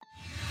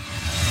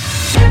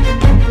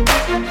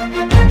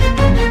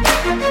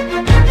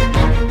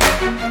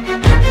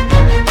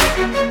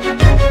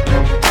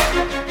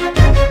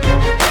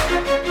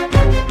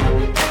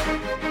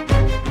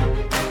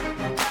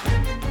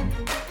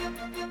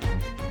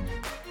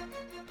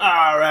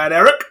All right,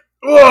 Eric.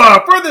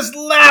 For this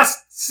last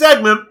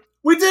segment,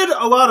 we did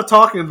a lot of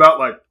talking about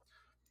like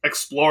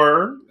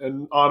Explorer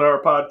and on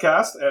our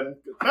podcast, and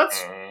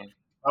that's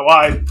how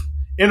I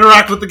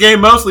interact with the game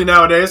mostly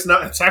nowadays.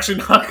 It's actually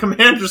not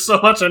Commander so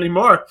much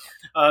anymore.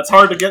 It's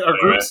hard to get our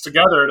groups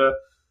together to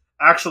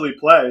actually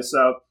play.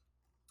 So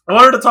I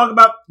wanted to talk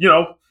about,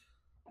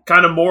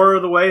 kind of more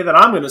of the way that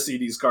I'm going to see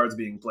these cards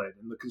being played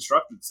in the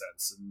constructed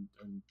sense,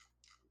 and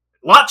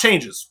a lot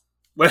changes.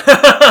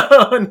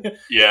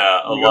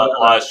 Yeah, a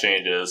lot of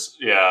changes.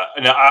 Yeah,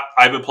 and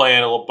I've been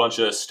playing a bunch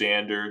of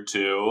Standard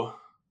too.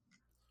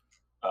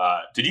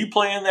 Did you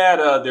play in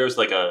that? There's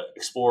like a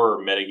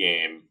Explorer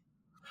metagame.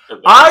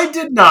 I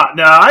did not.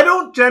 No, I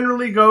don't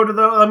generally go to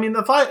those. I mean,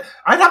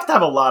 I'd have to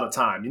have a lot of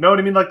time. You know what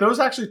I mean? Like those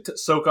actually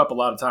soak up a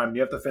lot of time. And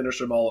you have to finish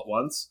them all at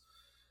once.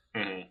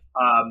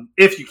 Mm-hmm.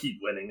 If you keep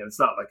winning, and it's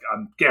not like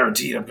I'm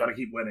guaranteed I'm going to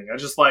keep winning. I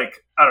just I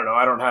don't know.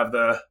 I don't have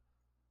the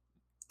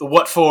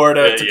what for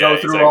to go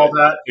through exactly. all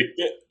that.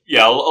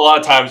 Yeah, a lot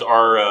of times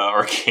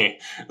our game,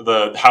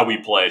 how we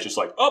play is just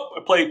like, I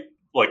play.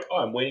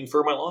 I'm waiting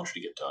for my launch to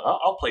get done.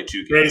 I'll play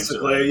 2 games.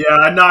 Basically, yeah,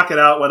 I knock it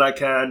out when I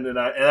can, and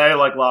I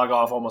log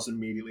off almost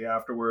immediately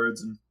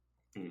afterwards. And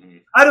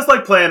I just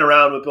like playing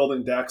around with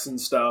building decks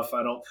and stuff.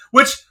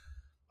 Which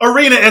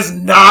Arena is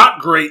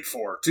not great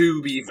for,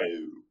 to be fair.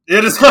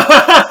 It is.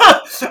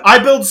 I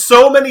build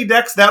so many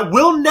decks that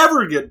will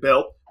never get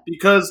built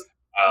because.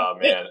 Oh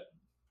man,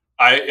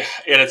 and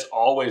it's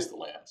always the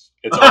lands.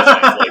 It's always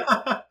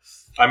lands.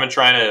 I've been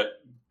trying to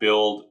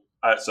build.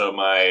 So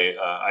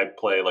I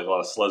play like a lot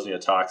of Selesnya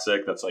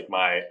Toxic. That's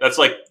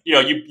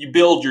you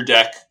build your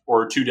deck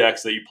or 2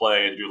 decks that you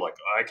play, and you're like,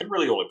 I can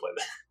really only play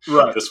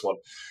this one,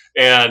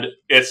 and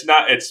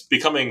it's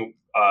becoming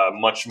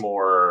much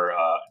more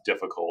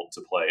difficult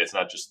to play. It's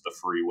not just the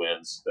free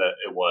wins that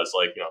it was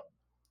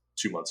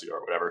 2 months ago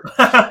or whatever.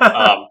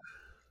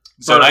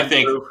 So I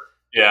think.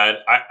 Yeah,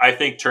 I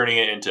think turning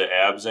it into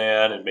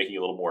Abzan and making it a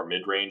little more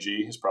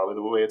mid-rangey is probably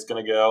the way it's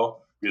going to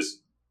go,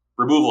 because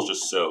removal is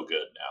just so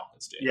good now.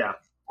 Yeah.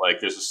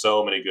 There's just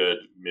so many good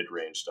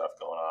mid-range stuff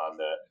going on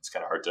that it's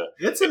kind of hard to...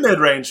 It's a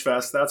mid-range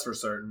fest, that's for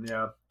certain,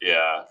 yeah.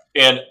 Yeah,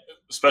 and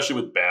especially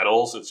with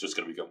battles, it's just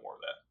going to become more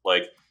of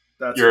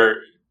that.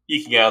 You're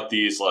eking out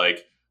these,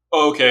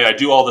 okay, I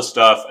do all this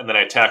stuff, and then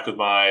I attack with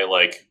my,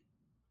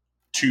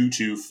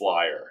 2/2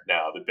 flyer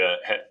now that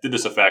did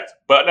this effect,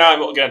 but now I'm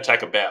going to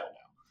attack a battle now.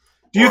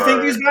 Do you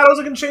think these battles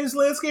are going to change the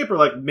landscape,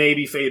 or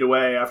maybe fade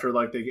away after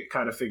they get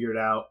kind of figured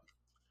out?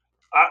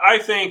 I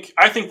think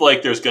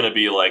there's going to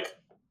be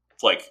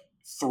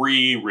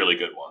 3 really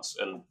good ones,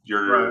 and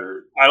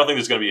I don't think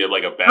there's going to be a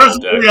battle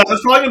deck. Yeah,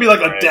 there's probably going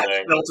to be a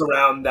deck built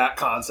around that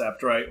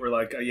concept, right? Where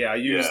I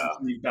use the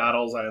 3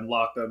 battles, I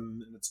unlock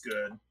them, and it's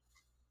good.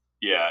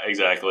 Yeah,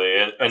 exactly,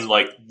 and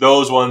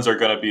those ones are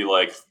going to be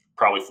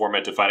probably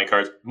format defining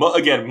cards.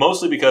 Again,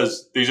 mostly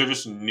because these are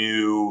just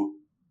new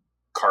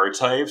card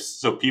types,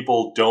 so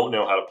people don't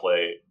know how to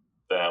play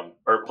them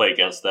or play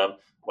against them,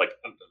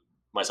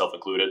 myself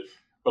included.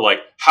 But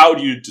how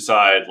do you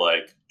decide?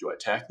 Do I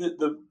attack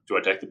do I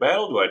attack the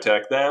battle? Do I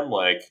attack them?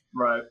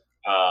 Right.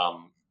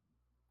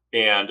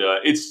 And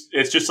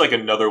it's just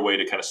another way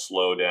to kind of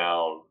slow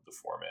down the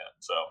format.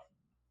 So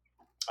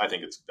I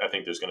think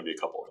there's going to be a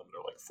couple of them that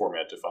are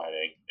format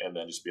defining, and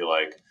then just be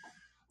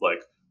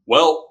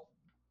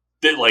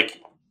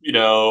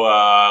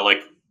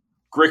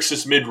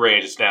Grixis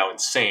mid-range is now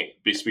insane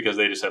because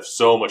they just have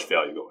so much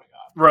value going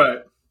on. Right.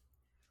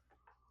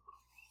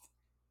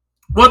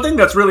 One thing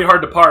that's really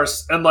hard to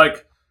parse, and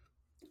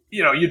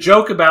you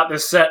joke about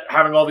this set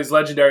having all these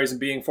legendaries and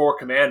being 4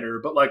 commander,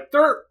 but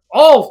they're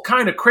all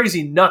kind of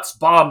crazy nuts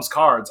bombs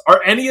cards.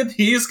 Are any of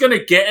these going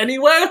to get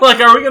anywhere?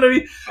 Are we going to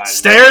be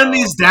staring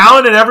these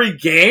down in every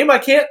game? I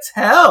can't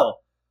tell.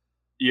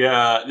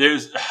 Yeah,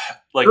 there's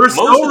they're most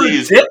so of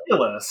these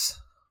ridiculous.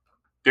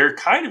 They're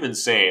kind of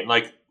insane.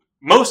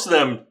 Most of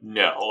them,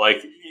 no.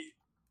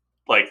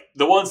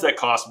 The ones that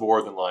cost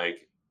more than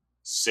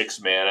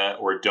 6 mana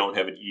or don't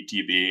have an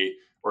ETB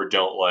or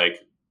don't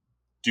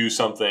do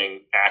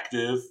something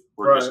active,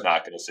 we're just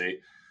not going to see.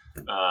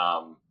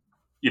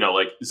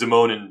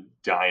 Zimone and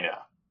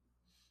Dinah.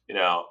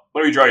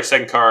 Whenever you draw your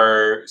second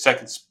card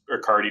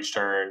card each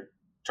turn,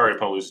 target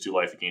opponent loses 2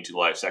 life, you gain 2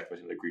 life,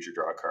 sacrificing the creature,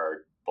 draw a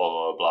card, blah,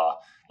 blah, blah,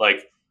 blah.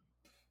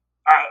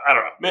 I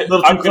don't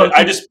know.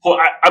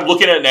 I'm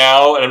looking at it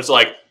now, and I'm just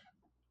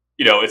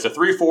it's a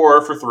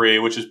 3/4 for 3,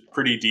 which is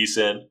pretty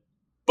decent,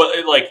 but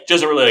it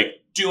doesn't really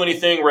do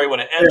anything right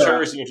when it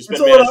enters, and you have to spend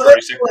mana for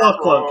every blah,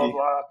 blah, blah,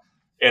 blah.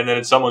 And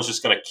then someone's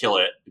just going to kill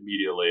it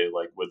immediately,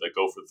 with a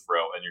go for the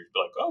throw, and you're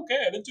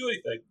okay, I didn't do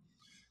anything.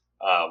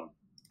 Of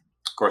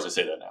course, I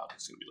say that now.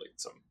 It's going to be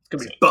some. It's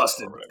going to be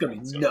busted. It's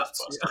going to be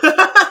nuts.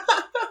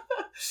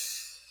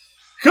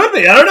 Could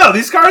be. I don't know.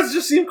 These cards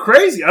just seem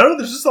crazy. I don't know.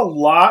 There's just a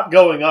lot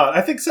going on.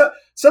 I think so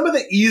some of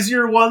the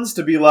easier ones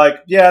to be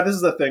like, yeah, this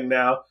is a thing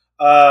now.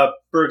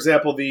 For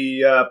example,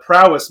 the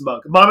Prowess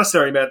Monk,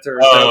 Monastery Mentor.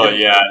 Oh,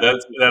 yeah,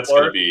 that's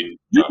going to be...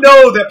 You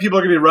know that people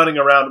are going to be running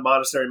around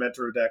Monastery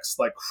Mentor decks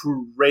like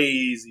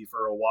crazy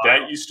for a while.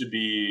 That used to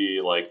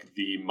be like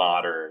the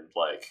modern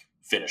like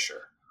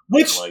finisher.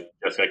 Which, like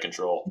effect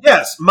control.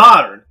 Yes,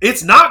 modern.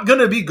 It's not going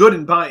to be good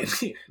in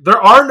Pioneer. There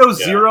are no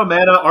 0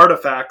 mana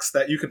artifacts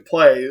that you can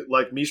play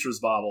like Mishra's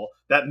Bauble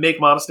that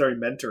make Monastery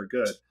Mentor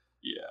good.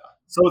 Yeah.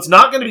 So it's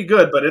not going to be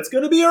good, but it's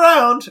going to be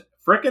around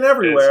frickin'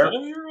 everywhere. It's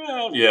going to be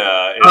around,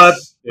 yeah.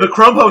 The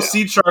Chromho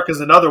Seed Shark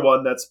is another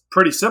one that's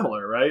pretty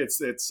similar, right?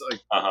 It's like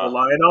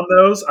relying on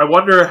those. I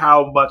wonder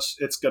how much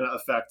it's going to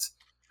affect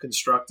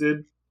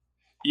Constructed.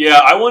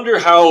 Yeah, I wonder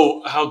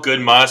how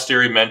good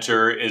Monastery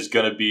Mentor is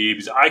going to be,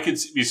 because I could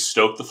be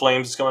Stoke the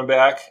Flames is coming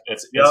back.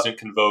 It's instant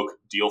convoke,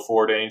 deal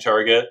 4 to any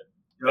target.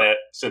 And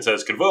since it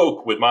has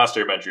convoke, with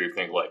Monastery Mentor, you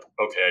think like,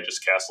 okay, I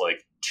just cast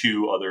like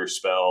 2 other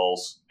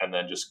spells and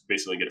then just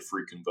basically get a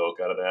free convoke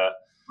out of that.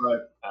 Right.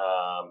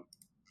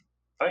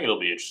 I think it'll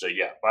be interesting.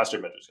 Yeah,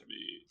 Monastery Mentor is going to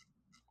be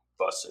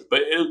busted.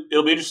 But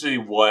it'll be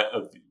interesting what,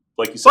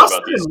 like you said, busted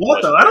about these.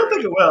 What, though? I don't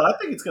think it will. I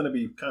think it's going to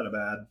be kind of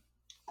bad.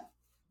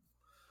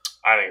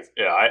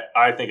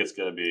 I think it's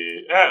going to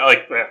be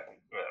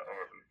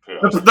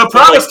the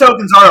Prowess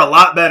tokens are a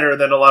lot better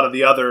than a lot of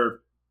the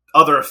other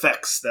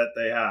effects that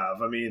they have.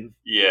 I mean,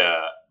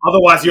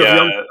 Otherwise, you have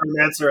Young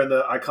Answer and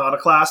the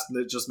Iconoclast, and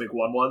they just make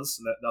 1/1s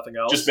and nothing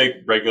else. Just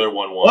make regular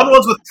 1/1.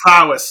 1/1s with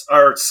prowess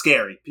are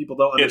scary. People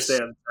don't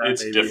understand.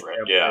 It's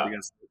different. Yeah.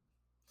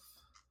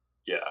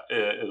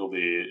 It'll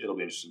be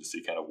interesting to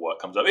see kind of what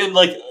comes up. And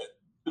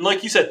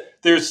like you said,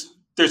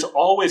 there's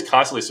always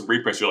constantly some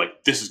reprints. You're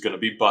like, this is going to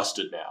be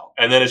busted now,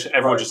 and then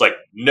everyone's just like,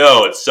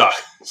 no, it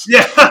sucks.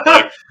 Yeah,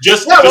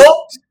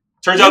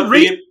 turns out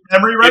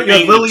memory, right? You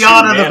have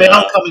Liliana the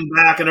Veil coming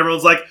back, and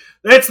everyone's like,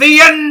 it's the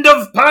end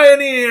of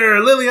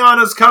Pioneer.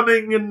 Liliana's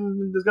coming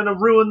and is going to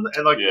ruin,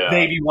 and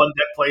maybe one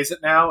deck plays it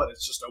now, and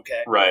it's just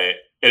okay, right?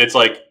 And it's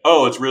like,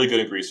 oh, it's really good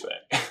in Greasefang.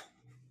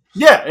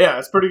 yeah,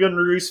 it's pretty good in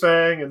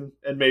Greasefang,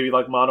 and maybe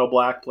like Mono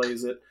Black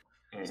plays it.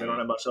 Mm-hmm. They don't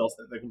have much else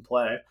that they can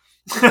play.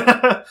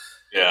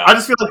 Yeah, I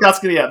just feel like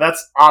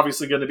that's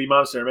obviously going to be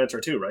Monastery Mentor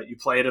too, right? You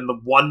play it in the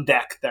one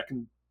deck that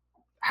can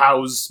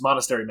house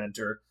Monastery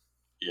Mentor.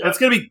 Yeah. And it's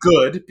going to be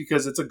good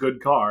because it's a good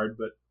card,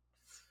 but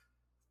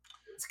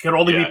it can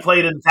only be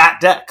played in that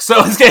deck, so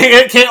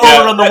it can't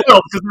overrun the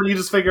world because then you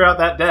just figure out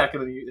that deck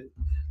and then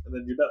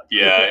you're done.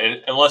 Yeah,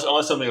 and unless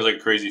something is like a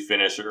crazy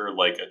finisher,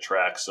 like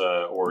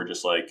Atraxa, or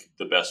just like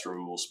the best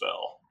removal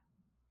spell.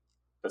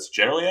 That's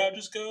generally how it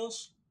just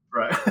goes.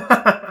 Right.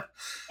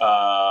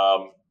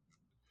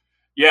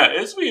 Yeah,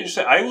 it's be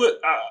interesting. I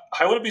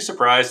wouldn't be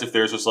surprised if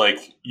there's just like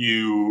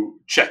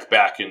you check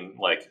back in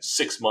like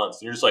 6 months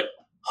and you're just like,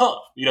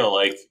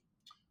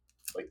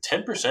 like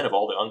 10% of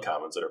all the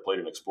uncommons that are played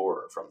in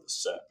Explorer are from the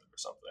set or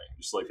something.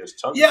 Just like there's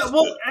tons. Yeah,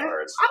 well, I don't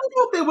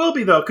know if they will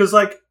be though, because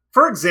like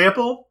for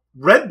example,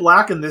 red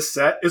black in this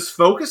set is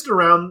focused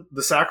around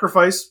the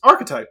sacrifice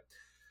archetype.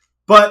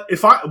 But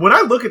when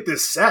I look at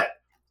this set,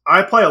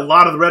 I play a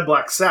lot of the red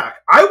black sack.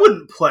 I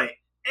wouldn't play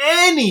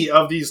any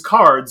of these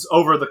cards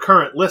over the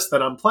current list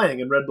that I'm playing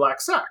in red black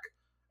sack.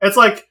 It's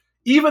like,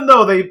 even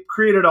though they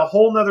created a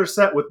whole nother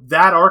set with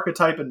that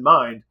archetype in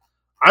mind,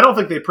 I don't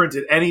think they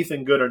printed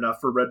anything good enough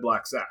for red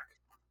black sack.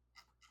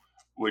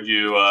 Would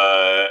you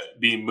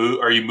be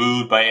moved? Are you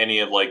moved by any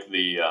of like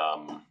the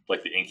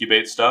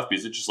incubate stuff?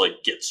 Because it just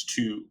like gets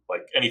to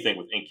like anything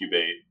with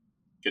incubate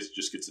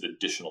just gets an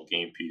additional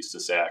game piece to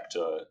sack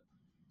to.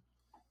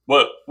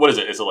 What is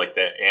it? Is it like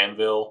that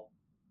anvil?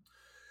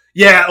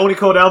 Yeah,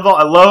 Onicone Anvil.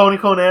 I love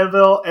Onicone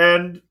Anvil,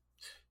 and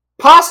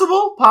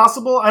possible.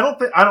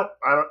 I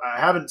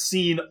haven't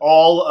seen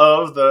all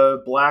of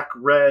the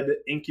black-red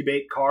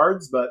incubate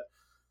cards, but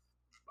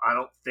I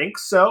don't think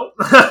so.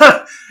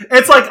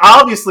 It's like,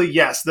 obviously,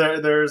 yes,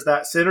 there's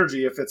that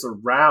synergy. If it's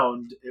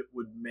around, it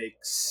would make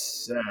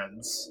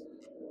sense.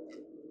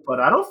 But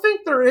I don't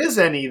think there is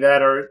any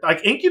that are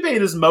like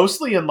incubate is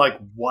mostly in like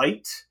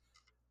white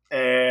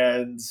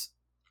and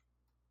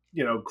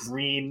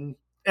green.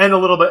 And a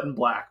little bit in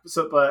black.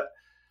 But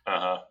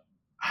I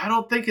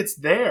don't think it's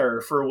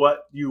there for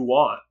what you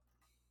want.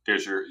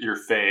 There's your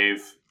fave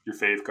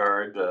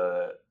card,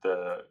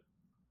 the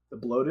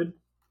bloated?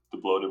 The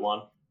bloated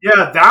one.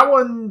 Yeah, that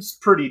one's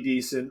pretty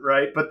decent,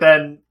 right? But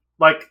then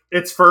like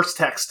its first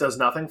text does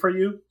nothing for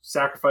you.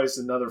 Sacrifice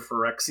another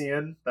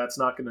Phyrexian. That's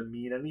not gonna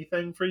mean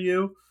anything for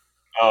you.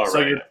 Oh, so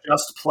you're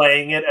just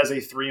playing it as a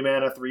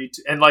 3-mana 3/2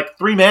 and like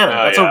 3 mana.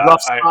 That's a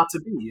rough spot to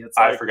be. It's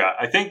I forgot.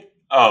 I think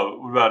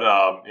what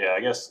about I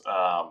guess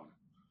I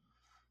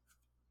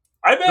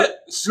bet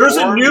there's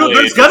gonna be a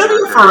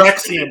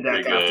Phyrexian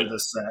deck after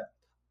this set.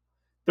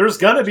 There's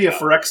gonna be a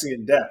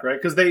Phyrexian deck,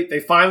 right? Because they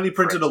finally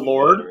printed a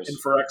Lord in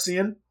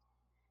Phyrexian.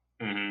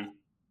 Mm-hmm.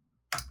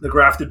 The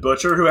Grafted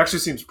Butcher, who actually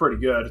seems pretty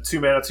good. 2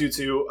 mana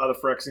 2/2, other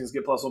Phyrexians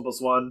get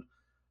 +1/+1,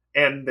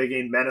 and they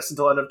gain menace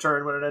until end of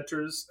turn when it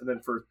enters. And then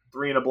for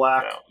 3 and a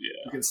black,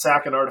 you can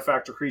sack an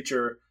artifact or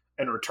creature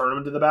and return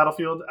them to the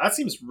battlefield. That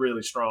seems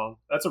really strong.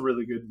 That's a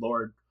really good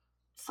lord.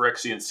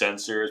 Phyrexian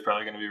Censor is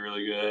probably going to be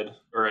really good,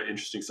 or an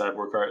interesting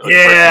sideboard card.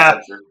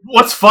 Yeah.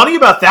 What's funny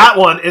about that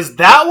one is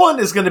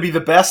going to be the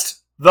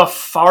best the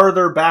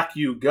farther back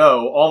you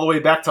go, all the way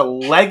back to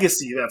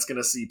Legacy. That's going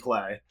to see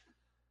play.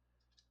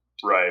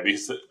 Right,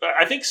 because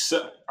I think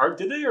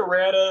did they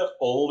errata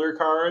older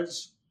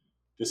cards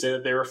to say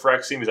that they were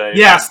Phyrexian?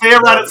 Yes, they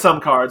errata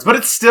some cards, but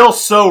it's still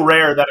so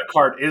rare that a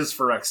card is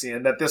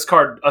Phyrexian that this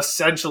card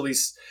essentially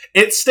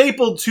it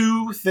stapled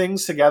two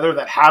things together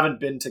that haven't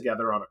been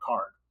together on a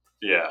card.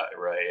 Yeah,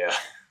 right, yeah.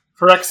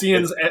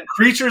 Phyrexians,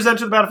 creatures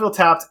enter the battlefield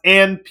tapped,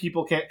 and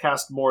people can't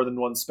cast more than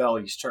one spell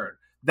each turn.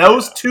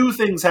 Those two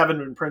things haven't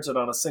been printed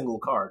on a single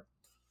card.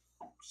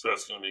 So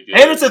that's going to be good.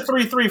 And it's a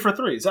 3/3 for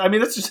 3. So, I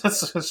mean, it's just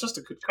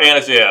a good card. And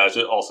it's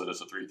also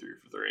just a 3/3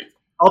 for 3.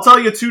 I'll tell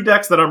you 2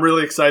 decks that I'm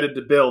really excited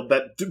to build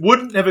that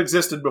wouldn't have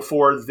existed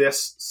before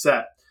this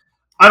set.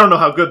 I don't know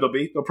how good they'll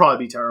be. They'll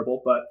probably be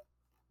terrible, but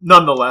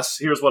nonetheless,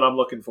 here's what I'm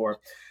looking for.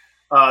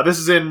 This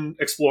is in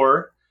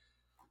Explorer.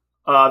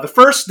 The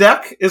first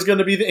deck is going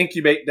to be the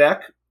Incubate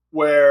deck,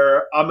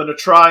 where I'm going to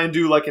try and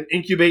do like an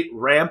Incubate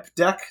ramp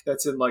deck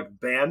that's in like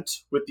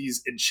Bant with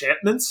these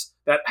enchantments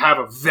that have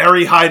a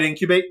very high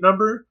Incubate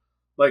number,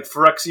 like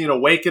Phyrexian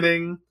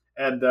Awakening,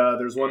 and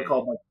there's one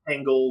called like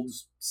Tangled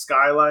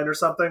Skyline or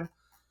something.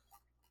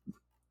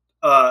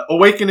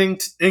 Awakening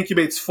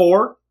incubates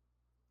 4,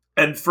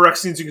 and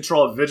Phyrexians you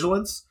control have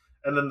Vigilance.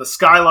 And then the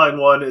Skyline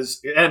one is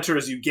it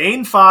enters, you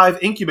gain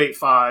 5, incubate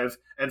 5,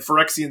 and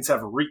Phyrexians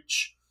have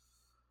Reach.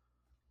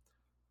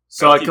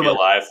 So I can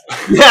alive.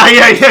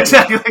 Yeah,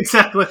 exactly.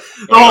 The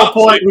whole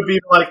point would be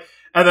like,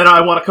 and then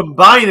I want to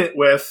combine it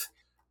with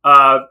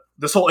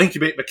this whole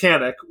incubate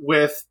mechanic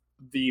with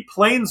the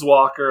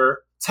Planeswalker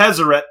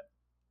Tezzeret,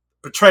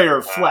 Betrayer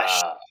of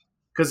Flesh,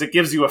 because it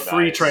gives you a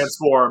free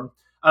transform,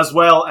 as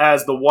well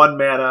as the 1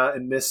 mana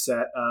in this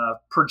set,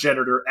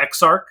 Progenitor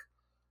Exarch.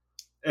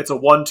 It's a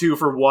 1/2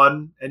 for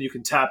 1, and you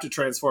can tap to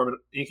transform an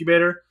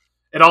incubator.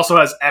 It also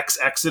has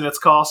XX in its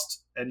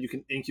cost, and you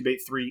can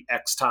incubate 3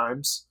 X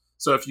times.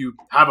 So if you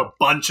have a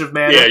bunch of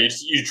mana,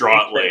 you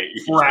draw it late.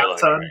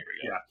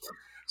 Yeah.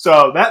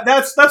 So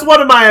that's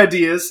one of my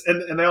ideas,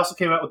 and they also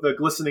came out with the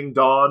Glistening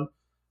Dawn.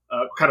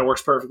 Kind of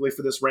works perfectly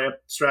for this ramp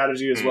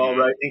strategy as well,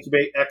 right?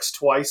 Incubate X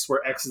twice,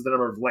 where X is the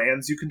number of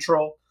lands you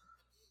control.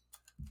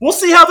 We'll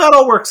see how that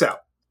all works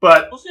out,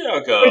 but we'll see how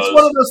it goes. It's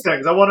one of those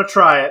things. I want to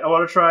try it. I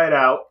want to try it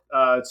out.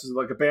 It's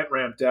like a Bant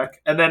ramp deck,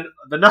 and then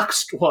the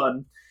next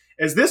one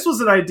is this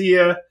was an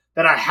idea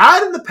that I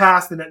had in the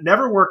past and it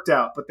never worked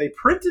out, but they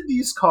printed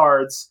these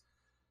cards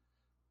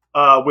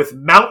with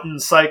mountain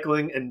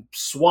cycling and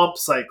swamp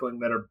cycling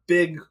that are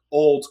big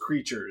old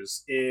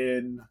creatures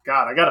in,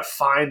 God, I gotta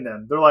find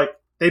them. They're like,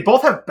 they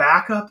both have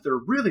backup. They're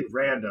really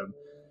random.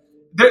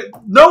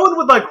 No one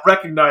would like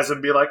recognize them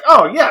and be like,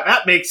 oh yeah,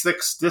 that makes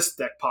this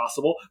deck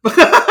possible.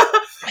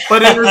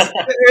 But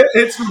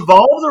it's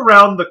revolved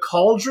around the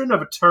Cauldron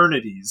of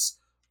Eternities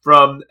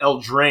from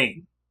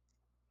Eldraine.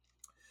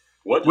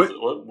 What does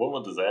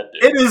that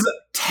do? It is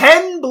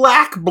 10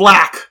 black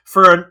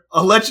for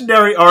a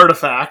legendary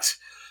artifact.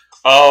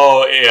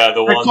 Oh, yeah,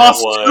 the one that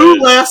costs was 2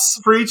 less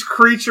for each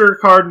creature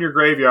card in your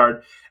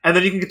graveyard. And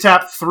then you can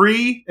tap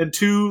 3 and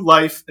 2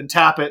 life and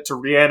tap it to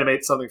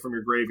reanimate something from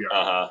your graveyard.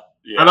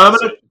 Yeah, and I'm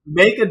going to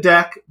make a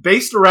deck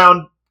based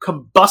around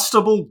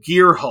Combustible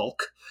Gear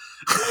Hulk.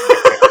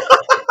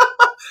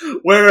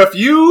 Where if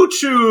you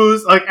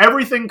choose, like,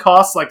 everything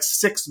costs like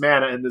 6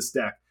 mana in this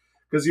deck.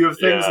 Because you have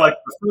things like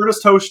the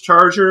Furnace Host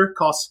Charger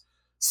costs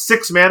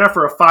 6 mana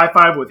for a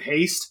 5/5 with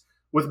haste,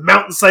 with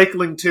Mountain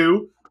Cycling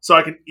 2, so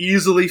I can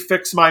easily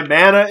fix my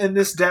mana in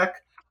this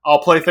deck. I'll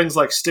play things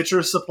like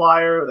Stitcher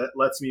Supplier that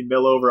lets me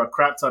mill over a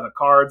crap ton of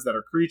cards that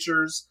are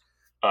creatures.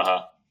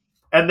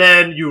 And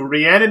then you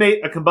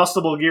reanimate a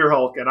Combustible Gear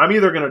Hulk, and I'm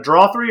either going to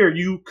draw 3 or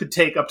you could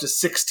take up to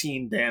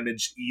 16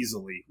 damage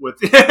easily with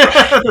the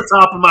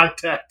top of my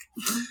deck.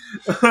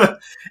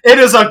 It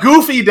is a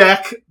goofy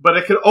deck, but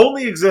it could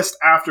only exist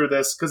after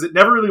this because it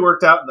never really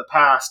worked out in the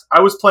past. I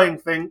was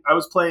playing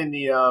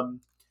the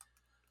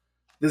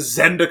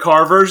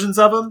Zendikar versions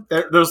of them.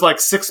 There's like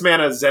 6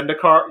 mana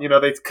Zendikar. You know,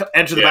 they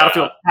enter the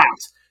battlefield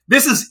tapped.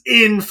 This is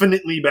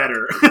infinitely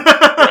better.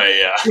 Right,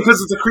 yeah.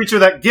 Because it's a creature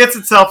that gets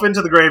itself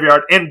into the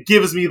graveyard and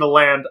gives me the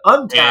land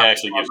untapped. Yeah, it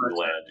actually gives me the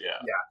land, yeah.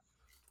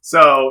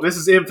 So this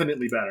is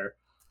infinitely better.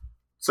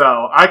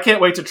 So I can't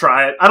wait to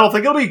try it. I don't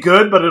think it'll be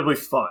good, but it'll be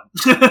fun.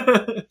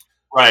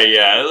 Right,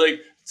 yeah.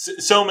 Like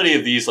so many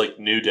of these like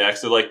new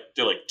decks, they're like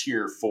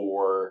tier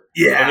 4.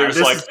 Yeah, and they're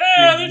just like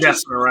they're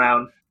messing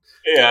around.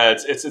 Yeah,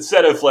 it's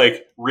instead of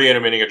like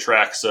reanimating a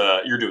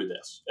Traxa, you're doing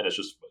this, and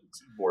it's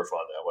more fun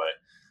that way.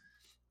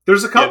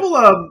 There's a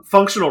couple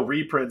functional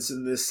reprints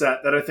in this set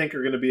that I think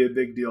are going to be a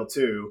big deal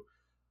too.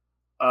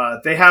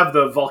 They have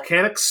the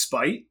Volcanic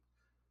Spite.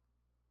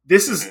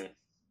 This is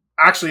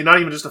actually not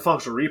even just a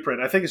functional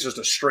reprint. I think it's just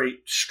a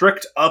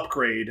strict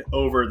upgrade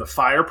over the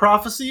Fire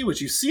Prophecy,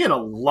 which you see in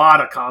a lot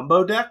of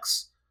combo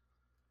decks.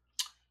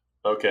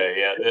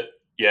 Okay,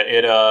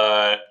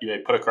 Yeah,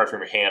 you put a card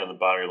from your hand on the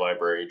bottom of your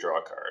library, draw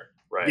a card.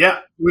 Right. Yeah,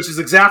 which is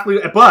exactly.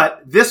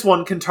 But this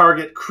one can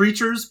target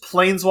creatures,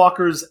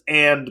 planeswalkers,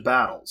 and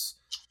battles.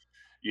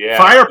 Yeah.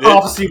 Fire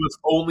Prophecy was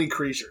only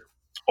creature.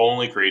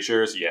 Only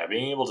creatures. Yeah,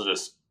 being able to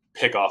just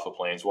pick off a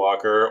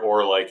planeswalker,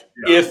 or like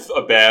if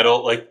a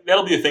battle, like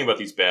that'll be the thing about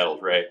these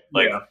battles, right?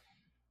 Like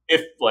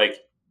if like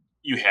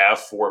you have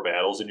 4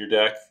 battles in your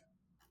deck,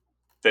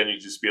 then you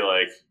just be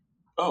like,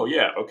 oh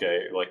yeah,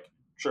 okay, like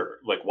sure,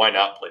 like why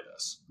not play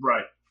this?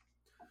 Right.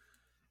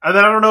 And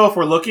then I don't know if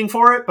we're looking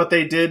for it, but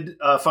they did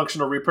a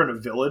functional reprint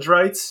of Village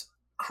Rites.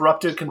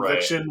 Corrupted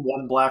Conviction,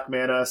 1 black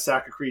mana,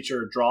 sack a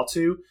creature, draw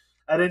 2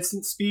 at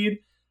instant speed.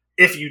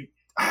 If you...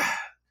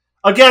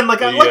 Again,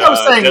 like I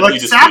was saying,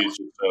 like Sack...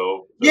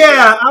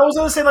 I was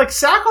going to say, like,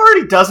 Sack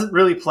already doesn't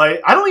really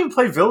play... I don't even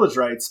play Village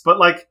Rites, but,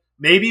 like,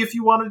 maybe if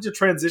you wanted to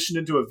transition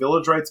into a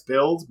Village Rites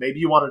build, maybe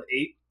you wanted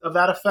 8 of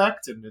that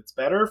effect, and it's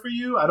better for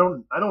you? I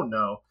don't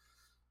know.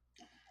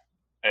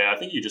 Hey, I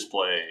think you just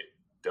play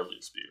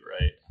Deadly Speed,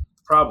 right?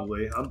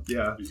 Probably.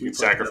 You can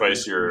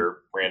sacrifice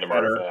your random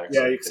artifacts.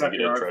 Yeah, you can sacrifice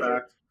your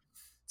artifact.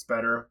 It's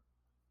better.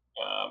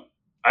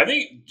 I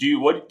think. Do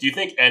you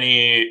think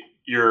any?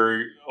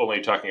 You're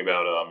only talking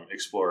about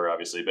Explorer,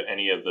 obviously, but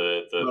any of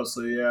the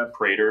mostly,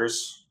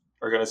 Praetors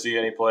are going to see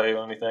any play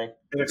on anything?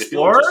 An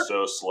Explorer? They feel just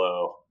so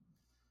slow.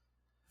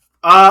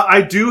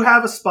 I do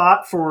have a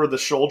spot for the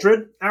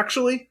Sheoldred,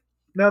 actually.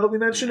 Now that we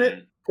mention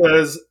it,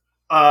 because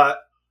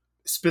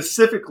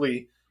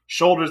specifically,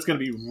 Sheoldred's going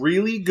to be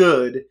really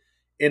good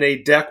in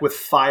a deck with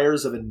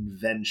Fires of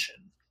Invention.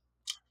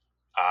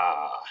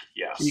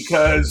 Yes.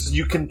 Because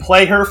you can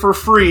play her for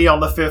free on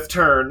the 5th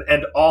turn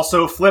and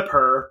also flip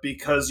her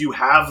because you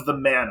have the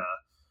mana.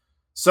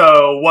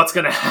 So what's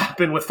going to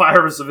happen with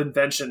Fires of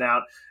Invention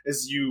out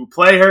is you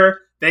play her,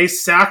 they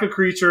sack a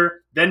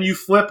creature, then you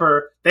flip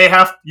her,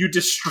 you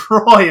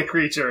destroy a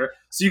creature.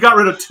 So you got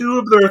rid of 2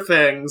 of their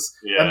things,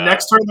 and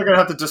next turn they're going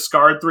to have to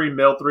discard 3,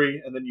 mill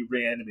 3, and then you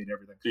reanimate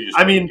everything.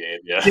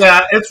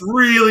 It's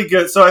really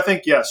good. So I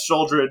think, yes,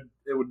 Sheoldred,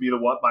 it would be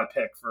my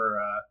pick for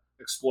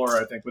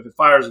Explorer, I think. With the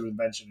Fires of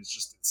Invention, it's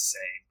just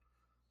insane.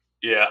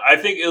 Yeah, I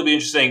think it'll be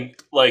interesting,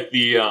 like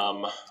the...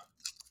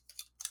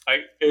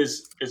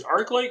 is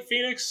Arclight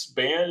Phoenix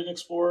banned in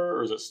Explorer,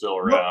 or is it still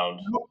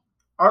around? Nope.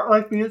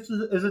 Arclight Phoenix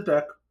is a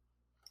deck.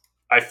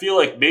 I feel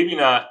like maybe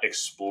not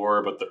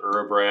Explorer, but the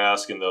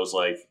Urabrask and those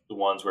like the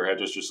ones where it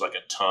had just like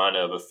a ton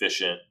of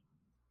efficient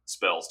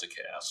spells to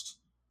cast.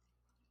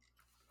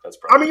 That's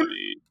probably.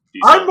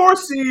 I'd more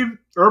see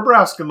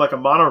Urabrask in like a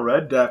mono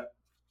red deck.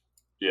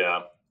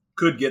 Yeah,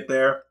 could get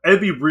there.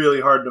 It'd be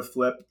really hard to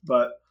flip,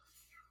 but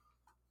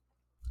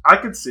I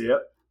could see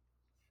it.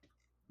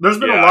 There's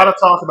been a lot of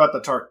talk about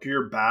the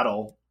Tarkir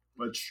battle,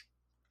 which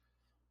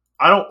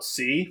I don't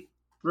see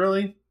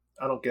really.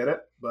 I don't get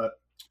it, but.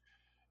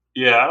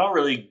 Yeah, I don't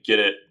really get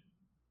it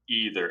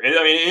either.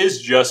 I mean, it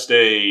is just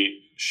a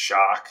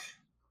shock,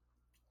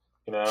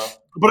 you know.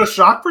 But a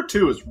shock for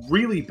 2 is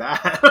really bad.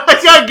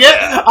 I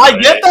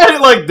get that it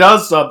like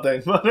does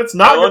something, but it's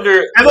not. And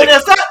then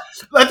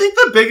I think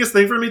the biggest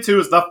thing for me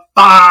too is the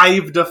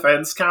 5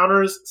 defense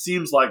counters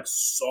seems like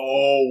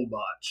so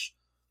much.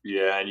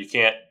 Yeah, and you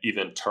can't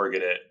even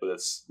target it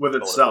with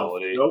itself.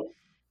 Nope.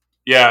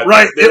 Yeah,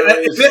 right.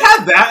 If it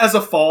had that as a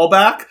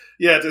fallback,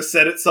 to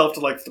set itself to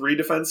like 3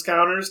 defense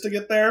counters to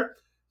get there.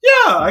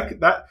 Yeah, I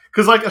could that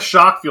because like a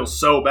shock feels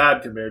so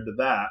bad compared to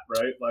that,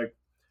 right? Like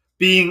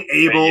being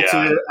able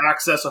to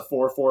access a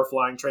 4/4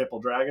 flying trample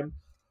dragon.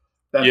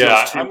 I'm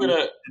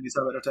gonna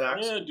anytime it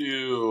attacks. I'm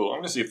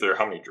gonna see if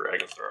how many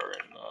dragons there are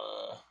in.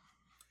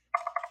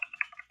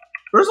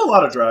 There's a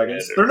lot of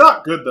dragons. They're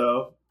not good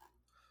though.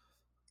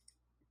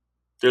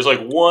 There's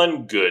like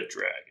 1 good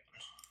dragon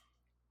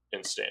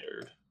in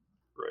standard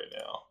right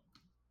now.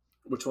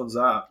 Which one's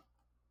that?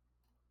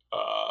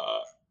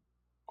 I'll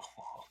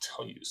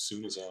tell you as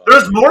soon as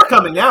there's more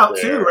coming out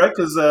too, right?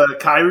 Because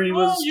Kyrie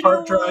was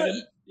part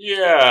dragon.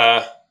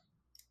 Yeah.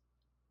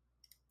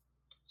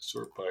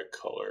 Sort by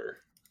color.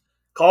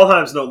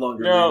 Kaldheim's no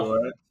longer legal,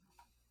 right?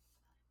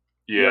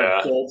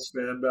 Yeah.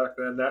 Goldspan back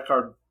then. That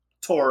card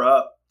tore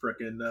up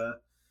freaking.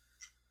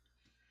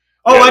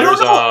 I don't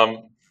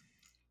know.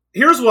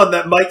 Here's one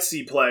that might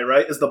see play,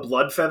 right? Is the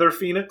Bloodfeather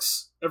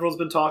Phoenix. Everyone's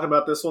been talking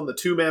about this one. The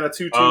 2 mana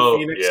 2/2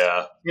 Phoenix.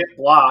 Yeah. Can't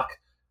block.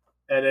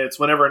 And it's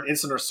whenever an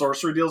instant or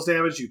sorcery deals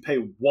damage, you pay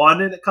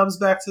 1 and it comes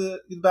back to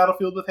the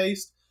battlefield with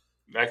haste.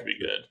 That could be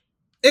good.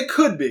 It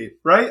could be,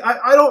 right?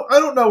 I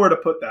don't know where to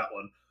put that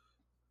one.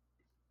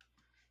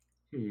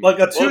 Like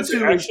a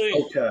 2/2 is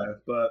okay,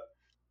 but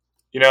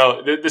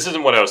this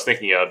isn't what I was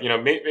thinking of.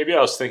 Maybe I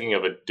was thinking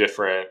of a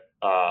different.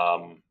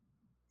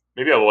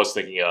 Maybe I was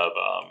thinking of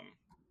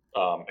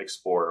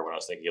Explorer when I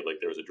was thinking of like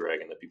there was a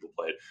dragon that people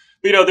played.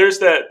 But there's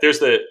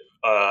the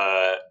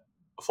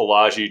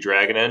Philagi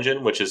Dragon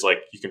Engine, which is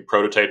like you can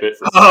prototype it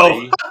for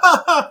free.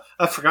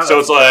 I forgot. So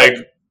it's like,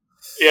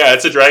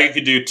 it's a dragon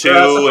can do 2,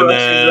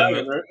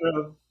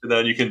 and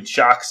then you can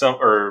shock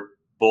or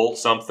bolt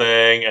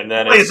something, and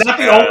then is that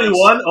the only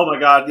one? Oh my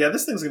god, yeah,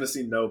 this thing's gonna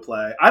see no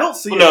play. I don't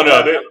see no.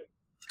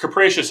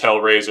 Capricious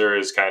Hellraiser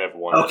is kind of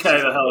one Okay,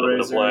 that's the a little bit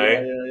of Hellraiser.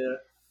 play.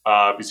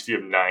 Yeah. Because if you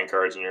have 9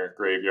 cards in your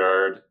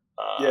graveyard,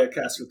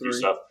 Cast for 3.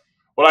 stuff.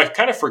 What I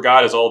kind of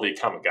forgot is all the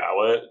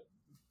Kamigawa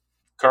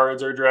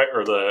cards are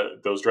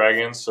those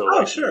dragons.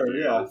 So sure,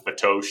 yeah.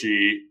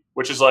 Matoshi,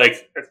 which is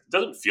like, it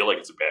doesn't feel like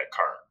it's a bad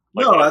card.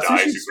 Like No, when it that's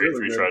dies, usually you create really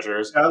 3 good.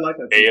 treasures. Yeah, I like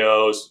that.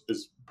 Aos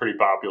is pretty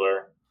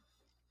popular.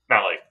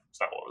 Not like it's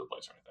not all over the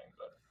place or anything,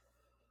 but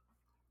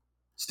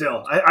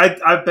Still,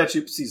 I bet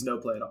you sees no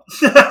play at all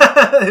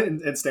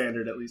in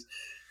standard at least.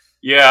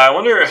 yeah, I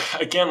wonder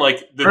again.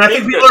 Like And I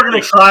think people are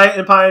going to try it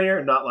in Pioneer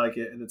and not like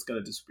it, and it's going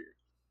to disappear.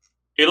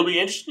 It'll be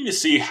interesting to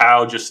see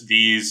how just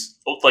these,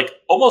 like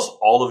almost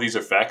all of these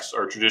effects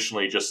are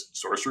traditionally just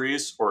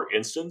sorceries or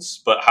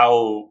instants, but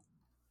how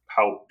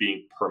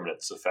being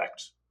permanents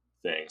affect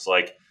things.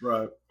 Like,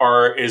 right.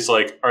 Are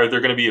there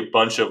going to be a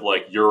bunch of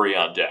like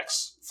Yurion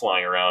decks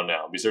flying around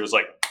now? Because they're just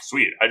like,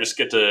 sweet, I just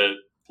get to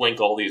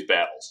blink all these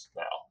battles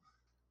now.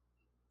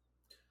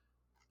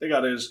 They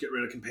got to just get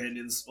rid of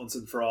companions once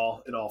and for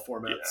all in all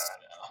formats. Yeah, I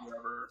know.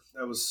 Whatever.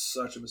 That was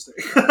such a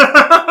mistake.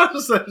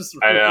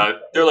 I know.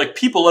 They're like,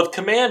 people love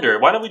Commander.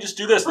 Why don't we just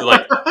do this? They're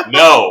like,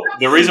 no.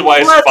 The reason why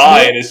it's Let's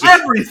fine is just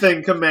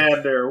everything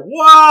Commander.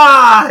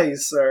 Why,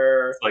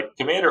 sir? Like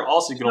Commander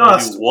also can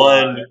only do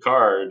one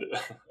card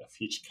of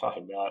each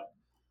kind,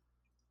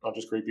 not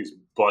just create these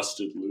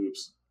busted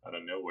loops out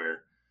of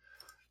nowhere.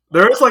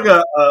 There is like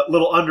a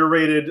little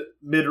underrated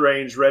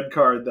mid-range red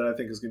card that I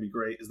think is going to be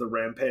great. Is the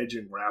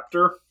Rampaging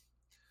Raptor.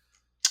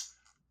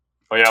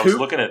 Oh yeah, I was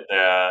looking at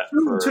that.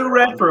 2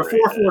 red for a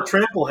 4/4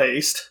 trample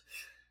haste,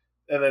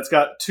 and it's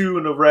got 2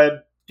 in the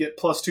red. Get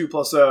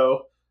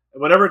 +2/+0,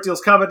 and whenever it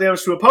deals combat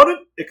damage to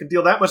opponent, it can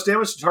deal that much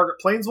damage to target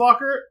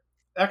planeswalker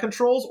that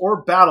controls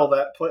or battle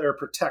that player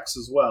protects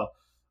as well.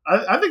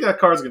 I think that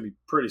card's going to be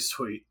pretty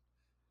sweet.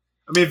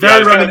 I mean,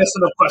 very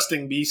reminiscent of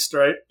Questing Beast,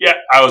 right? Yeah,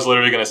 I was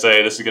literally going to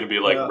say this is going to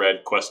be like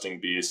Red Questing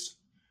Beast,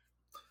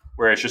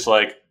 where it's just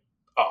like,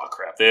 oh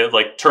crap! They had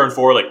like turn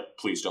 4, like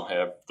please don't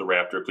have the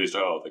Raptor, please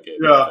don't. Oh, they gave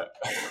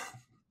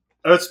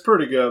That's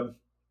pretty good.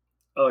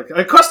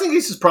 Questing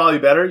Beast is probably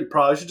better. You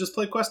probably should just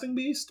play Questing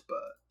Beast, but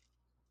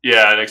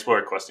yeah, and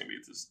Explorer Questing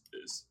Beast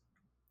is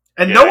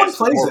and no one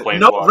plays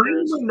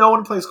it. No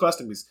one plays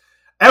Questing Beast.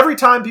 Every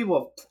time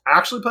people have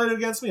actually played it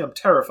against me, I'm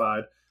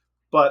terrified.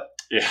 But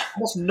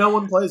almost no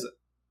one plays it.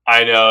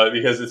 I know,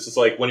 because it's just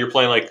like when you're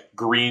playing like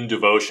Green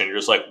Devotion, you're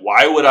just like,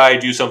 why would I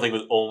do something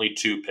with only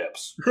 2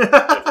 pips? If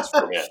it's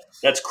for men?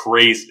 That's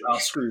crazy. I'll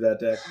screw that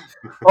deck.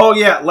 Oh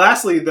yeah.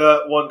 Lastly,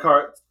 the one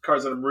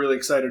cards that I'm really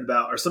excited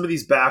about are some of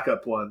these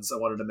backup ones I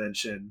wanted to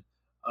mention.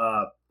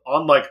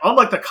 On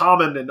the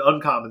common and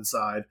uncommon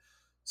side.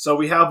 So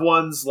we have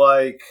ones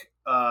like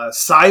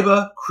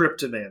Saiba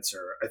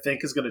Cryptomancer, I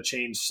think is going to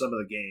change some of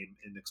the game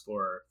in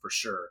Explorer for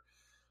sure.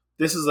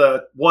 This is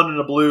a 1 in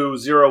a blue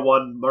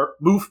 0/1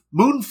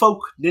 Moonfolk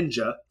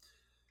Ninja.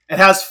 It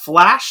has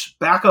Flash,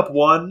 Backup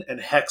 1, and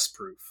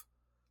Hexproof.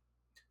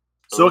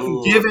 So it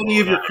can give any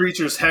of your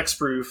creatures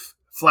Hexproof,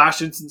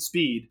 Flash instant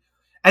speed.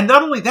 And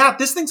not only that,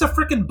 this thing's a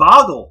freaking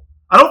Boggle.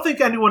 I don't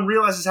think anyone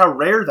realizes how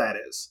rare that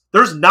is.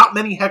 There's not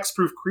many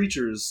Hexproof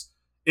creatures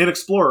in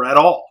Explorer at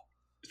all.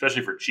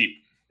 Especially for cheap.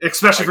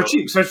 Especially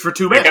for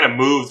 2 mana. They kind of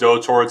moved though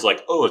towards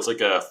like, it's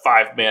like a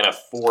 5 mana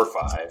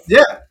 4/5.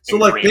 Yeah. So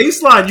like green.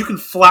 Baseline, you can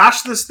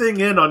flash this thing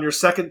in on your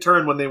second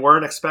turn when they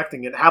weren't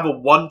expecting it. Have a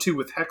 1/2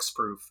 with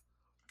Hexproof.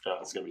 Oh,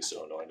 it's gonna be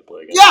so annoying to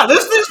play against. Yeah,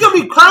 this thing's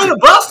gonna be kind of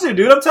busted,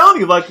 dude. I'm telling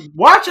you, like,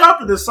 watch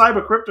out for this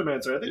Cyber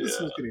Cryptomancer. I think this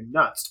thing's gonna be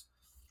nuts.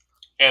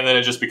 And then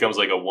it just becomes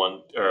like a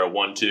 1 or a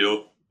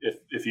 1/2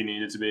 if you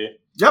need it to be.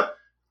 Yep.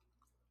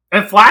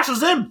 And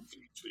flashes in.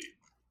 Sweet.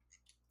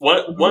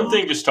 One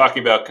thing, just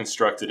talking about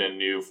constructed in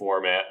new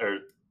format or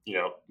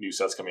new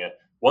sets coming in.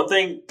 One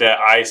thing that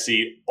I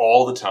see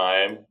all the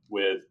time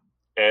with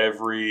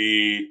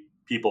every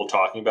people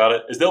talking about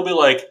it is there'll be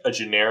like a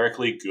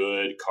generically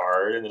good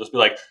card, and they'll just be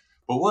like,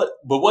 "But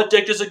what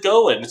deck does it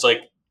go in?" And it's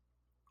like,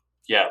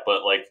 yeah,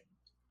 but like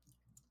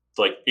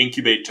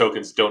incubate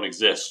tokens don't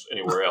exist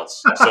anywhere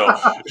else. So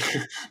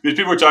these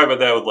people are talking about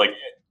that with like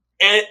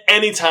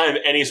anytime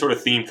any sort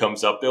of theme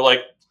comes up, they're like,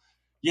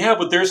 yeah,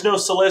 but there's no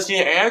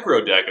Selesnya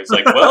aggro deck. It's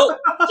like, well,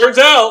 turns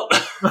out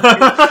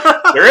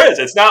there is.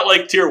 It's not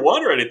like tier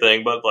 1 or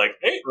anything, but like,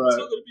 hey, it's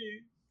still going to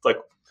be like,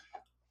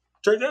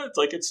 turns out it's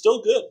like, it's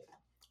still good.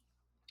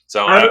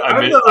 So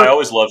I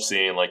always love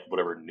seeing like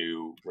whatever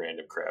new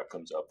random crap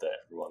comes up that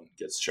everyone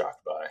gets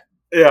shocked by.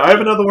 Yeah, I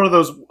have another one of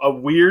those, a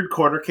weird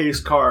corner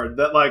case card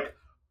that like,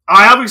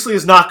 I obviously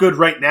is not good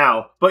right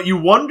now, but you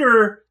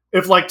wonder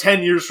if like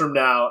 10 years from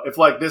now, if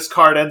like this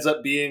card ends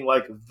up being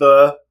like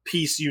the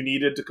piece you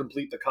needed to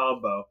complete the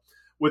combo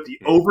with the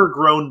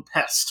Overgrown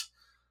Pest.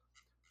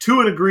 2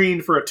 and a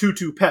green for a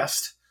 2/2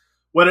 pest.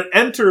 When it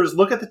enters,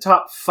 look at the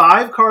top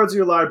 5 cards of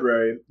your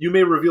library. You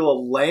may reveal a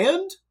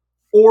land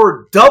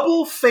or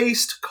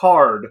double-faced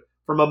card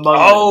from among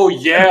them. Oh,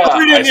 yeah.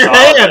 Put it in your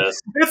hand.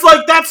 This. It's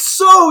like, that's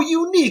so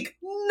unique.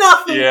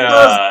 Nothing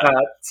does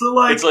that. So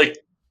like, it's like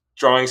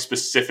drawing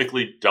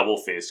specifically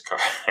double-faced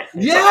cards.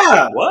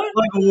 Yeah. Like, what?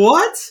 Like,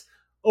 what?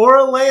 or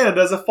a land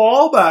as a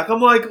fallback.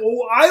 I'm like,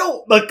 oh, I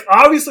don't like.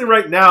 Obviously,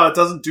 right now it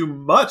doesn't do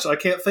much. I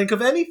can't think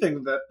of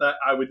anything that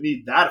I would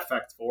need that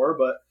effect for.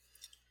 But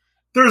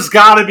there's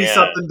got to be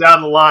something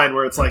down the line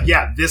where it's like,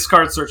 yeah, this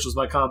card search was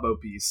my combo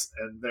piece,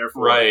 and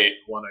therefore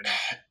one I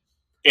need.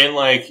 And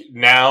like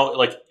now,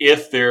 like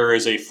if there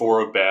is a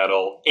 4 of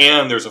battle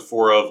and there's a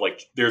 4 of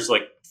like there's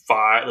like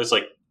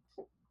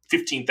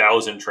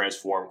 15,000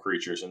 transform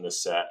creatures in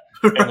this set,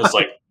 and it's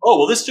like, oh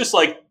well, this just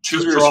like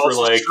triggers for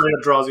like straight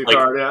up draws you a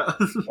card, yeah,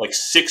 like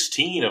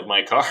 16 of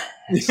my cards.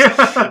 And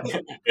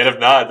if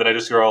not, then I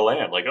just draw a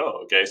land. Like,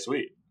 oh, okay,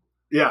 sweet.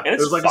 Yeah, and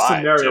there's like a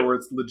scenario where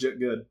it's legit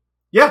good.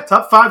 Yeah,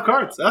 top 5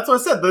 cards. That's what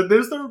I said.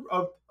 There's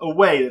a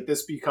way that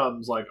this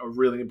becomes like a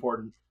really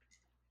important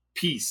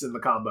piece in the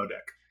combo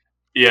deck.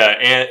 Yeah,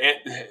 and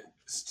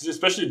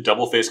especially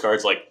double face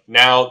cards. Like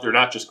now, they're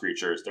not just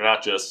creatures. They're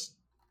not just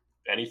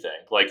anything.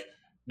 Like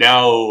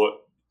now,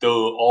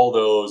 though, all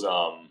those,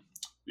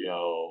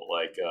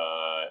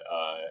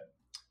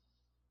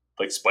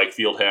 like Spike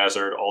Field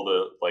Hazard, all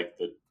the like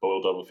the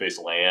boiled double face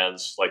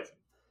lands, like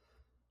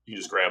you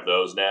just grab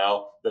those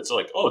now. That's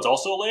like, oh, it's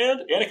also a land,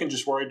 and it can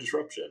just worry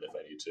disruption if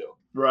I need to.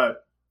 Right.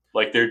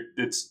 Like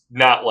it's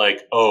not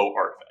like, oh,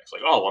 artifacts.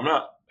 Like, oh, I'm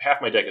not. Half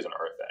my deck isn't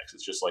artifacts.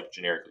 It's just like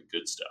generically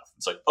good stuff.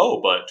 It's like,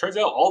 oh, but it turns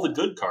out all the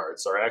good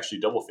cards are actually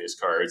double face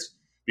cards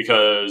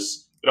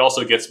because it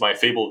also gets my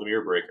Fable of the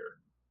Mirror Breaker.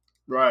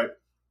 Right.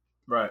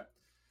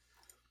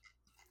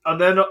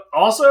 And then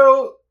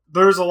also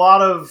there's a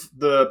lot of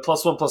the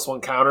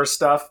 +1/+1 counter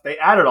stuff. They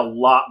added a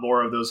lot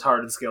more of those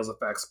hardened scales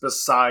effects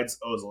besides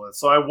Ozolith.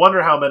 So I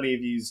wonder how many of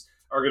these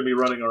are going to be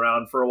running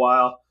around for a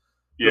while.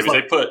 Yeah, because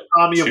they put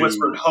Army of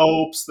Whispered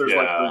Hopes. There's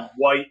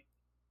like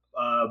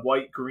the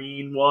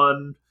white-green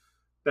one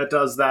that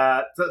does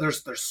that.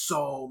 There's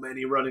so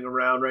many running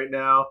around right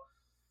now.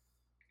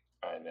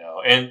 I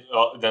know. And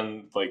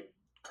then like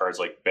cards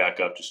like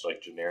backup just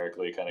like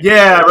generically kind of.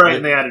 Yeah, right.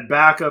 And they added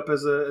backup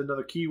as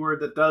another keyword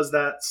that does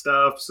that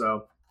stuff.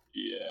 So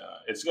yeah,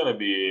 it's gonna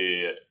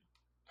be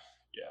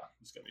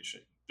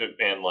shit.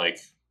 And like,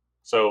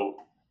 so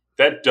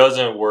that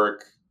doesn't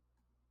work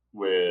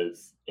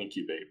with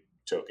incubate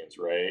tokens,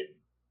 right?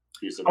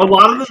 A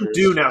lot of them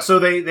do now. So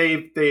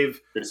they've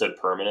said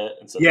permanent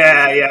instead.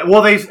 Yeah.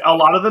 Well, a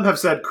lot of them have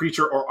said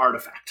creature or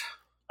artifact.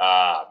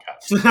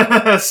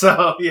 Gotcha.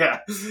 So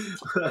yeah,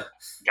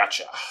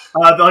 gotcha.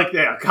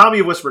 Kami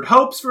of Whispered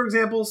Hopes, for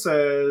example,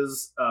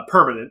 says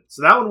permanent.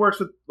 So that one works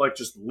with like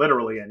just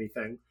literally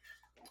anything.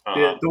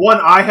 The one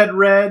I had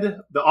read,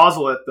 the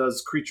Ozolith,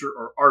 does creature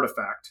or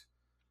artifact.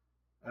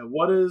 And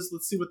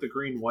let's see what the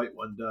green-white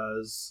one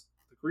does.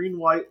 The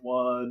green-white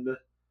one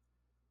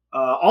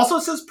also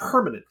says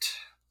permanent.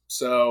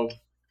 So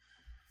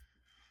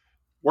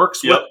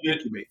works with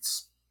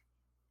incubates.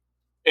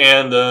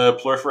 And the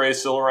Proliferate is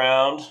still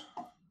around.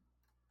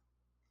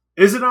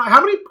 Is it not?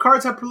 How many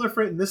cards have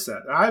Proliferate in this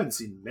set? I haven't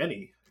seen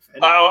many.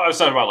 I was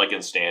talking about like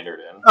in standard.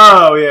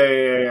 Oh,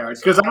 yeah.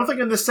 Because I don't think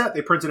in this set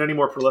they printed any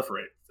more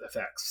Proliferate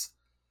effects.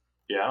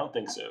 Yeah, I don't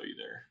think so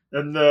either.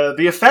 And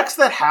the effects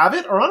that have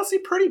it are honestly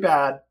pretty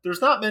bad.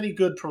 There's not many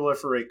good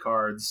Proliferate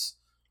cards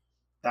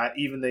that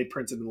even they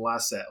printed in the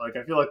last set. Like,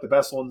 I feel like the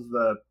best one's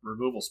the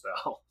removal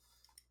spell.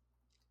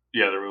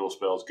 Yeah, the removal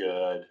spell's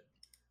good.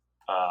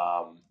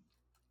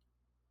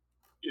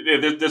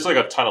 There's like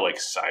a ton of like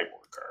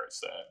cyborg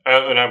cards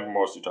and I'm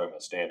mostly talking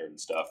about standard and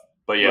stuff.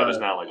 But yeah, There's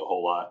not like a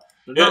whole lot.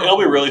 It'll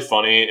be really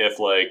funny if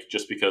like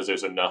just because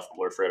there's enough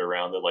Proliferate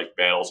around that like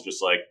battles are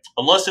just like,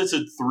 unless it's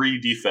a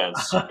 3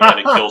 defense and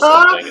it kills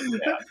something.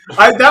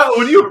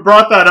 When you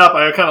brought that up,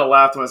 I kind of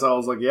laughed to myself. I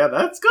was like, yeah,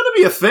 that's gonna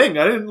be a thing.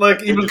 I didn't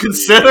like even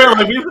consider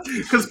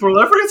because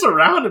Proliferate's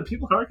around and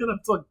people aren't gonna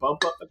like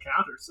bump up the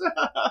counters.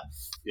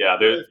 Yeah,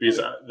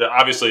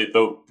 obviously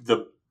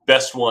the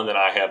best one that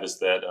I have is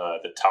that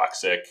the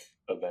Toxic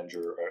Avenger.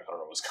 I don't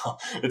know what it's called.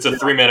 It's a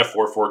 3-mana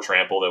 4/4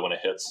 trample that when it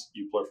hits,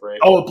 you proliferate.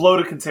 Oh, a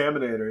Bloated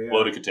Contaminator. Yeah.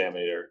 Bloated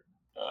Contaminator.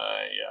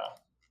 Yeah.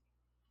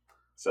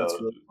 So that's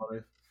really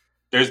funny.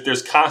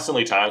 There's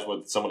constantly times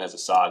when someone has a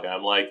saga.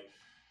 I'm like,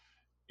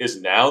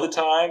 is now the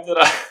time that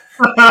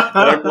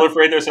I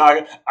proliferate their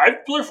saga?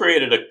 I've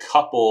proliferated a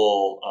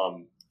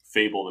couple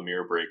Fable the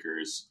Mirror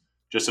Breakers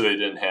just so they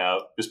didn't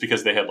have, just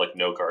because they had like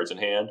no cards in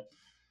hand.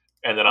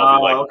 And then I'll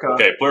be like,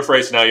 okay,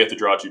 proliferate, so now you have to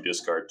draw 2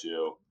 discard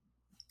too.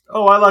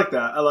 Oh, I like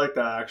that.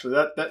 Actually.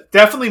 That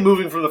definitely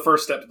moving from the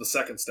first step to the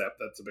second step.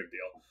 That's a big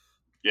deal.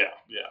 Yeah.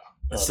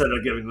 Instead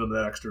of giving them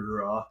that extra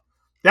draw.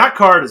 That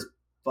card is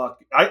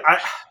fucking...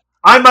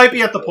 I might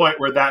be at the point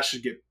where that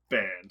should get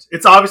banned.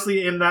 It's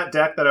obviously in that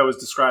deck that I was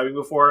describing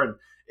before, and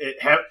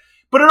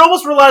but it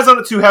almost relies on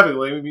it too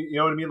heavily. You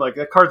know what I mean? Like,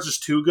 that card's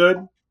just too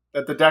good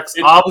that the deck's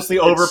obviously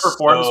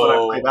overperforms when I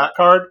play that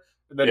card.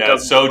 And then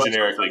it's so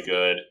generically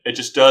good. It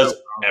just does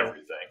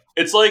everything.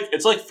 It's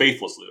like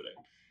Faithless Looting.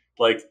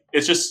 Like,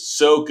 it's just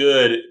so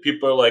good.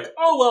 People are like,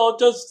 oh, well, it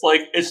does,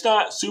 like, it's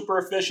not super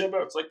efficient,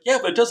 but it's like, yeah,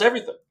 but it does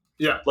everything.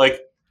 Yeah.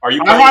 Like, are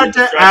you playing I had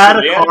to add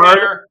a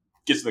card.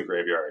 Gets in the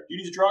graveyard. Do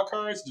you need to draw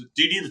cards?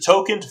 Do you need the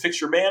token to fix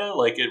your mana?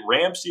 Like, it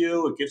ramps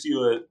you. It gives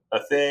you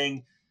a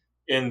thing.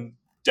 And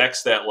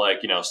decks that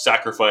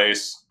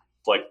sacrifice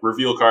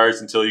reveal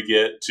cards until you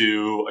get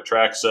to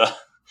Atraxa.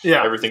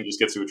 Yeah. Everything just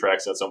gets to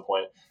Atraxa at some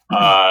point.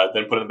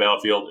 Then put it in the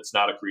battlefield. It's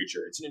not a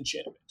creature. It's an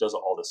enchantment. It does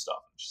all this stuff.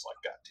 I'm just like,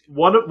 God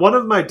damn. One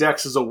of my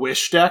decks is a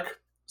Wish deck,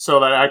 so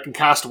that I can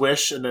cast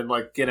Wish and then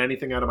get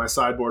anything out of my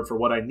sideboard for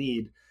what I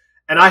need.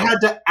 And I had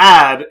to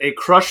add a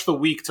Crush the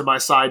Weak to my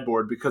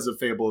sideboard because of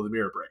Fable of the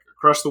Mirror Breaker.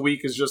 Crush the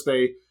Weak is just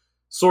a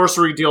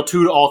sorcery, deal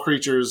 2 to all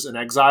creatures and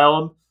exile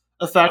them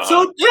effect.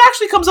 So it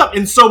actually comes up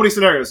in so many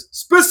scenarios.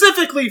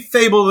 Specifically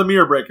Fable of the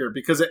Mirror Breaker,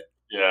 because it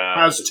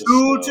has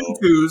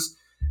 2/2/2s,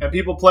 and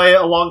people play it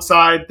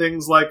alongside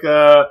things like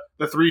the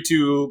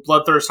 3/2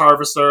 Bloodthirst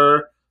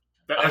Harvester.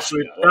 That's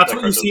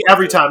what you see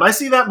every time. I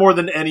see that more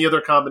than any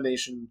other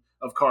combination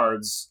of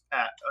cards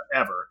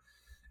ever.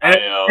 And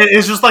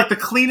it's just like the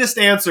cleanest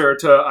answer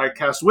to I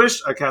cast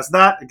Wish, I cast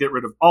that, and get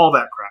rid of all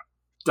that crap.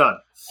 Done.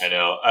 I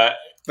know.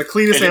 The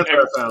cleanest answer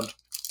I found.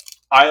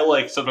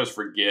 I sometimes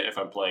forget if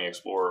I'm playing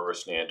Explorer or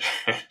Standard.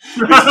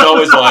 It's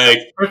always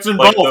it's in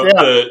both,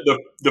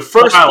 the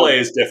first play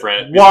is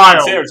different.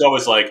 Standard's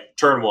always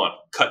turn 1,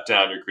 cut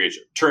down your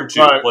creature. Turn 2,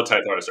 Blood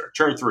Tithe Harvester.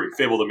 Turn 3,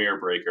 Fable the Mirror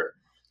Breaker.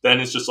 Then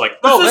it's just then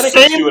it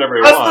can do whatever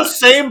you want. That's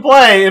the same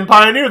play in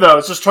Pioneer, though.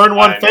 It's just turn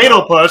 1,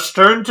 Fatal Push.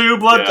 Turn 2,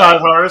 Blood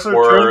Tithe Harvester.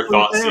 Or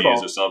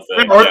Thoughtseize or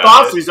something. Or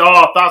Thoughtseize.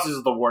 Thoughtseize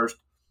is the worst.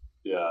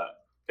 Yeah.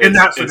 In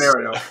that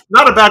scenario.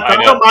 Not a bad card.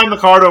 I don't mind the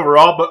card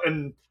overall, but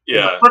in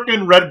the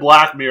freaking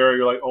red-black mirror,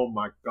 you're like, oh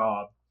my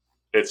god.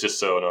 It's just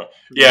so annoying.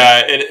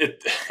 Yeah, and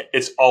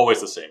it's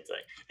always the same thing.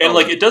 And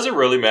it doesn't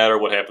really matter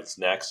what happens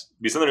next.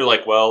 Because then they're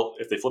like, well,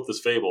 if they flip this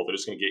Fable, they're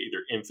just going to get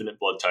either infinite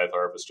Blood Tithe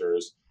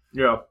Harvesters.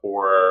 Yeah.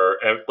 Or,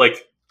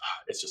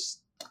 it's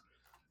just...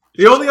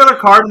 The only other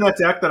card in that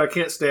deck that I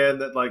can't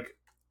stand that,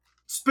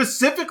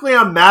 specifically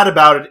I'm mad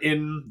about it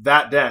in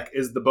that deck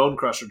is the Bone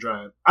Crusher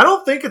Giant. I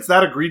don't think it's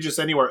that egregious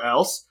anywhere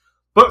else,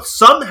 but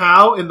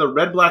somehow in the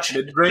red-black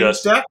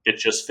mid-range deck... It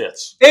just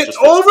fits. It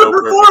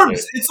overperforms!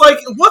 So it's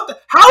what the...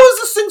 How is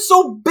this thing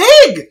so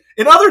big?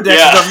 In other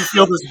decks, it doesn't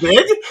feel this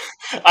big.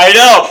 I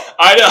know.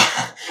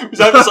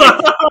 Because I'm just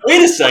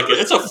wait a second,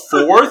 it's a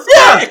 4th?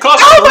 Yeah! It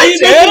costs 3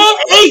 damage?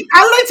 8?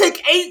 How did I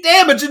take 8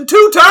 damage in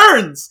 2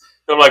 turns?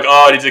 I'm like,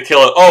 I need to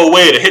kill it. Oh,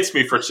 wait, it hits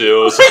me for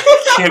 2, so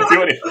I can't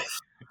do anything.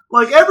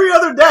 Every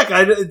other deck,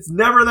 it's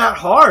never that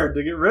hard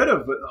to get rid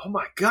of. But, oh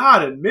my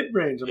god, in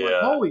mid-range, I'm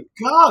like, holy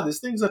god, this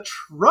thing's a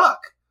truck.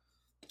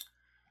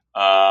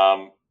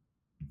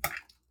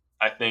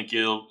 I think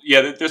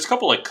there's a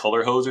couple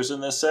color hosers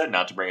in this set,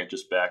 not to bring it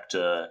just back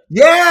to...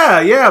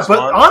 Yeah, but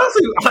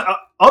honestly,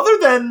 other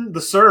than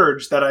the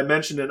Surge that I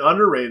mentioned in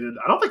Underrated,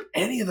 I don't think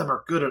any of them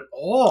are good at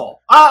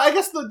all. I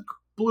guess the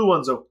blue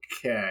one's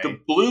okay. The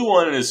blue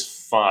one is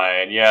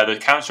fine. Yeah, the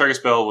count target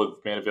spell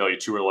with mana value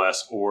 2 or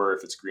less, or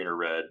if it's green or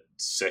red,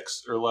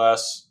 6 or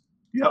less.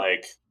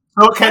 Yep.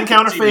 So it can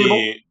counter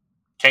Fable.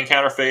 Can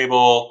counter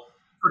Fable.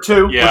 For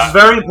 2, which is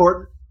very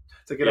important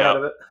to get out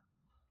of it.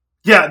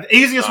 Yeah, the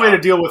easiest way to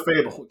deal with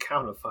Fable.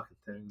 Count a fucking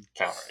thing.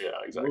 Counter, yeah,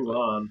 exactly. Move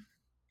on.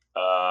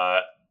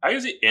 I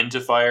can see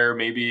Into Fire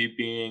maybe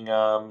being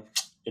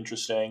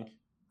interesting.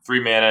 3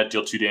 mana,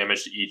 deal 2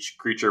 damage to each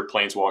creature,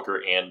 planeswalker,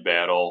 and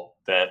battle.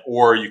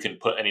 Or you can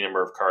put any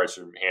number of cards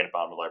from your hand,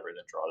 bottom of the library, and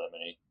then draw that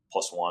many.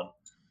 +1.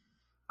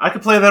 I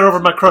could play that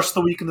over my Crush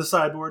the Weak in the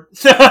sideboard.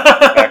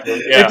 Exactly.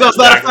 It does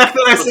that effect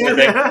that I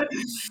said.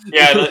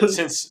 Yeah,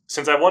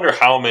 since I wonder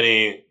how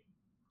many,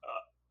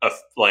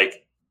 if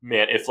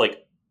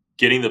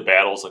getting the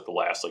battles the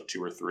last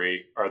 2 or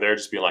 3 are there,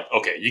 just being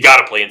okay, you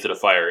got to play Into the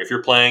Fire. If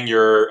you're playing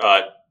your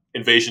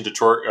Invasion to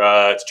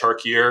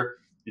Tarkir,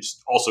 you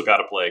just also got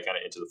to play kind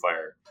of Into the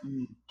Fire,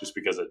 just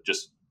because it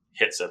just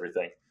hits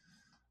everything.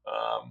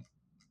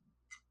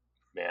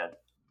 Man,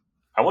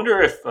 I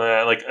wonder if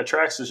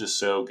Atraxa is just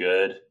so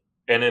good,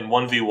 and in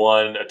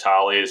 1v1,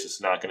 Atali is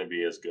just not going to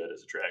be as good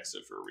as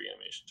Atraxa for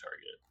reanimation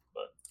target.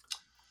 But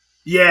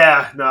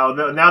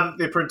no. Now that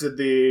they printed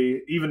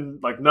even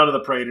none of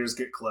the Praetors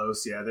get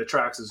close. Yeah, the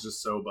Atraxa is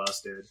just so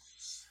busted.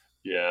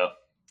 Yeah,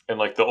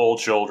 and the old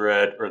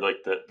Sheoldred, or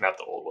not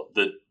the old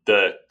one,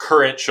 the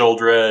current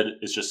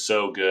Sheoldred is just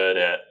so good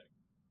at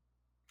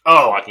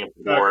walking up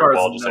the board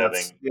while just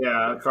having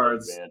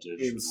cards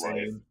advantage.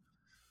 Insane.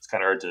 It's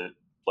kind of hard to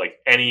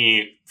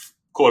any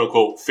quote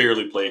unquote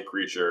fairly played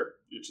creature.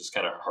 It's just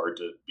kind of hard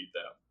to beat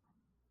that.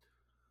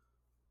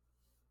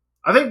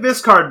 I think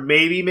this card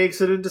maybe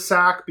makes it into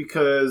sack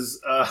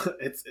because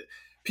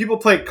people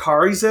play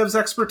Karizev's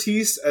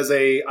Expertise as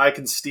I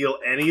can steal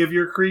any of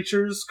your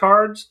creatures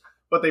cards,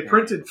 but they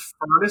printed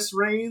Furnace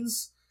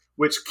Reigns,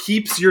 which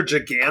keeps your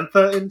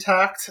Gigantha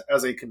intact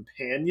as a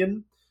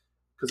companion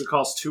because it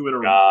costs 2 in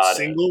a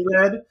single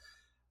red.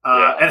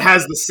 And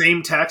has the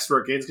same text where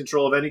it gains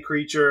control of any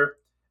creature.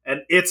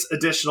 And its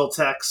additional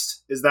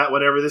text is that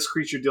whenever this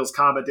creature deals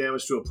combat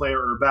damage to a player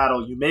or a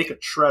battle, you make a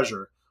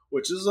treasure,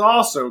 which is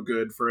also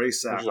good for a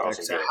sack deck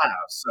to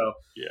have. So,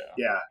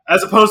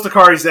 as opposed to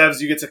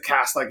Karizev's, you get to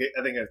cast, I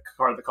think, a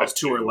card that costs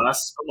 2 or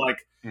less. But,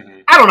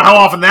 I don't know how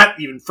often that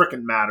even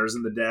freaking matters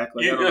in the deck.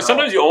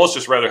 Sometimes you almost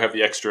just rather have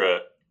the extra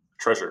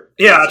Treasure.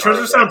 Yeah,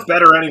 Treasure sounds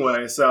better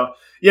anyway. So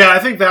yeah, I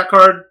think that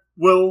card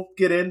will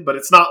get in, but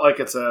it's not like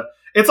it's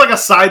like a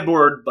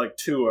sideboard like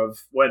 2 of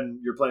when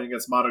you're playing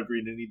against mono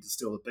green and need to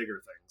steal the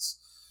bigger things.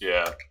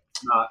 Yeah.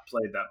 It's not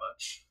played that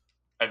much.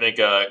 I think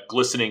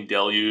Glistening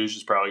Deluge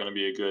is probably going to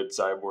be a good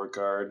sideboard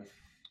card.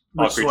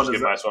 All Which creatures one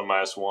get is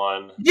that?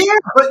 -1/-1. Yeah,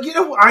 but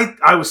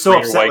I was so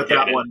Green or upset white with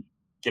that one.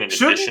 Get an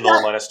Shouldn't additional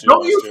that- -2.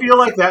 Don't you -2. feel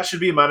like that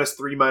should be a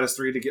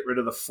 -3/-3 to get rid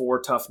of the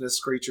 4 toughness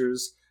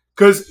creatures?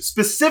 Because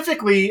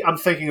specifically, I'm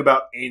thinking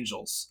about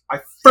angels.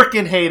 I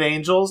freaking hate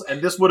angels,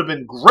 and this would have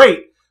been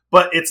great,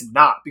 but it's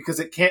not because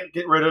it can't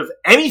get rid of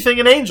anything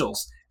in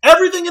angels.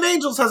 Everything in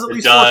angels has at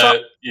least 4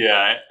 toughness.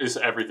 Yeah, it's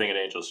everything in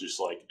angels. Just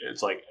like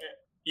it's like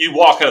you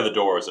walk out of the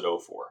door as an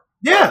 0/4.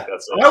 Yeah,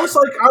 That's I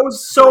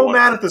was so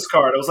mad at this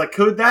card. I was like,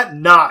 could that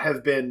not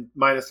have been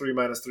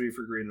 -3/-3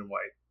 for green and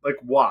white? Like,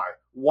 why?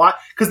 Why?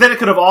 Because then it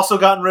could have also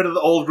gotten rid of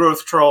the old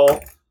growth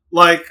troll.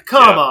 Like,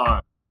 come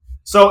on.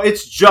 So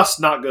it's just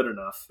not good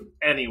enough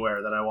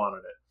anywhere that I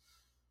wanted it.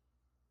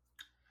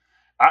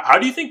 How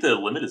do you think the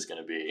limit is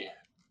going to be?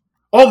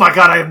 Oh my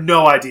god, I have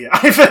no idea. I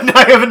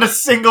haven't a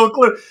single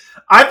clue.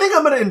 I think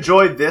I'm going to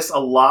enjoy this a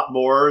lot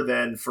more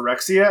than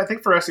Phyrexia. I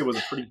think Phyrexia was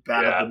a pretty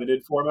bad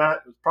limited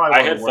format. It was probably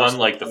I had fun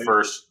like the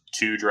first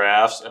 2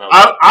 drafts, and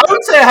I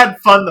would say I had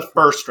fun the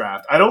first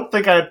draft. I don't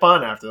think I had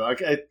fun after that.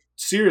 Like,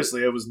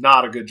 seriously, it was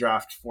not a good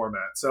draft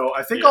format. So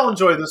I think I'll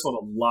enjoy this one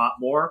a lot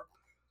more.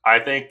 I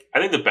think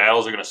the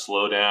battles are going to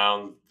slow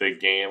down the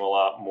game a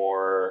lot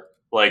more.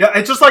 Like,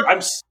 it's just like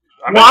I'm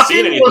not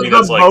seeing walking anything was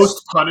that's the like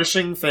most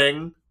punishing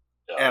thing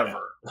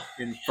ever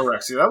in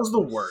Phyrexia. That was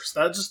the worst.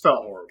 That just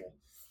felt horrible.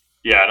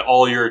 Yeah, and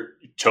all your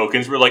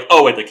tokens were like,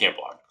 oh wait, they can't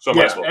block. So I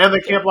might as well. And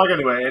they can't block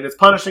anyway, and it's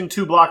punishing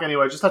 2 block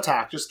anyway. Just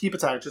attack. Just keep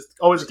attacking. Just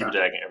always keep attack.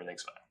 attacking.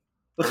 Everything's fine.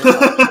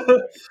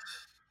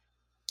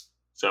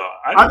 So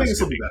I think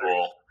this will be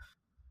cool.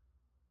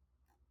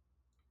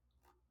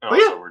 And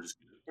also, we're just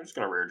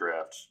gonna rare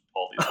draft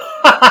all these.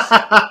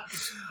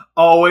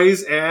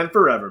 Always and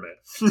forever, man.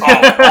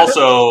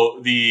 Also,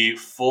 the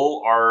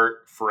full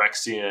art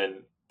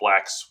Phyrexian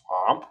Black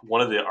Swamp.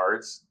 One of the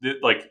arts,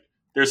 like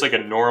there's like a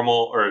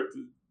normal or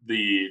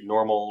the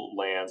normal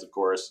lands, of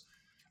course.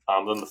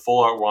 Then the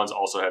full art ones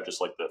also have just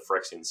like the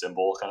Phyrexian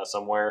symbol kind of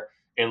somewhere,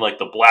 and like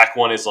the black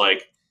one is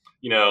like,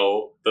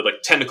 the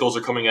like tentacles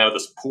are coming out of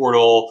this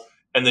portal,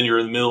 and then you're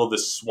in the middle of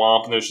this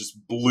swamp, and there's this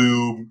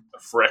blue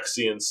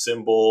Phyrexian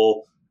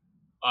symbol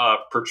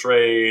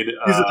portrayed.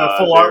 These are the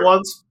full art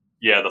ones.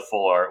 Yeah, the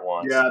full art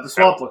ones. Yeah, the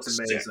swamp looks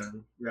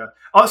amazing. Yeah.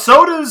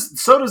 So does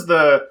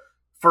the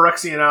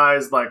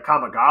Phyrexianized like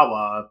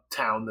Kamigawa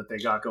town that they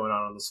got going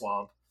on in the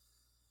swamp.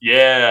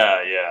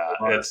 Yeah.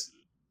 It's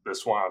the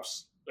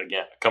swamps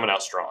again coming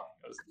out strong.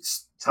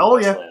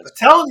 Telling you.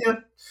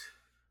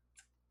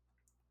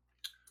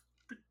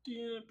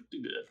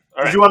 Pretty good.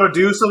 Did you want to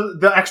do some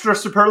the extra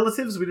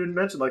superlatives we didn't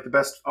mention, like the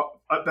best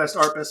art, best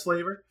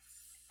flavor?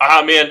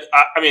 Man,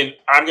 I mean,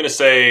 I'm gonna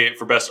say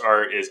for best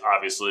art is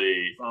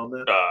obviously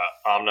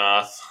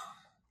Omnath.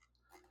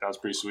 That was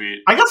pretty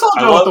sweet. I guess I'll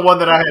go with the one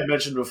that I had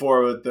mentioned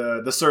before with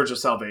the Surge of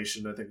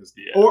Salvation. I think is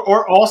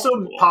or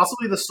also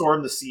possibly the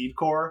Storm the Seed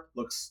Core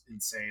looks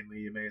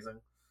insanely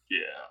amazing.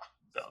 Yeah,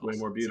 way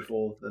more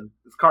beautiful than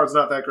the card's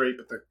not that great,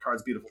 but the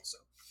card's beautiful. So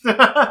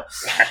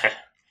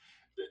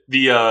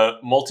the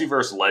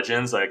Multiverse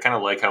Legends, I kind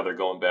of like how they're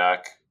going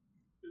back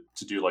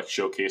to do like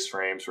showcase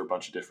frames for a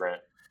bunch of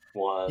different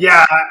ones.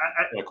 Yeah,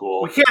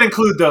 cool. We can't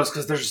include those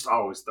because they're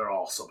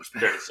all so much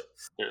better.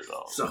 There's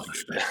all so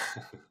much better.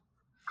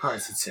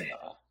 Card's insane.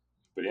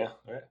 But yeah,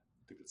 all right.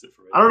 I think that's it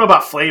for me. I don't know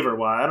about flavor.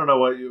 Why? I don't know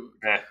what you.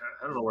 I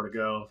don't know where to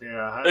go.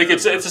 Yeah,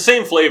 it's the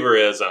same flavor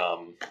as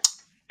the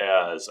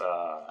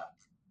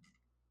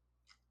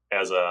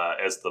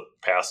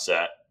past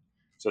set,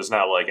 so it's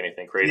not like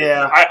anything crazy.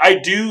 Yeah, I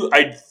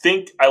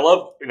think I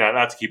love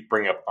not to keep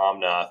bringing up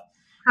Omnath,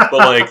 but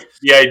like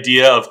the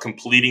idea of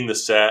completing the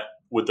set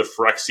with the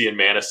Phyrexian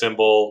mana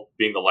symbol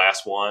being the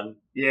last one.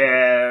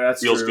 Yeah, that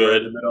feels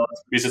good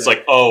because it's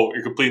like, oh,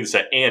 you're completing the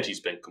set and he's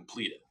been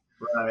completed.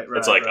 Right.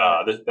 It's like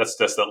that's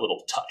that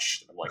little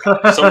touch. I'm like,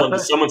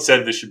 someone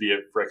said this should be a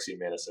Phyrexian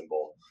mana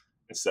symbol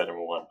instead of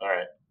one. All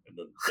right. And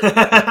then,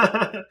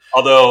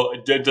 although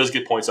it does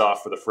get points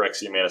off for the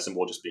Phyrexian mana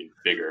symbol just being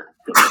bigger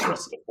than the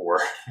rest of the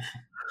 4.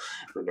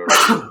 For no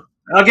reason.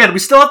 Again, we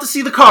still have to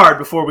see the card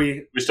before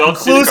we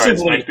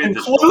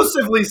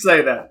conclusively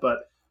say that,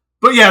 but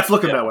yeah, it's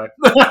looking that way.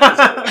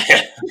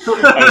 I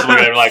was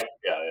looking at it like,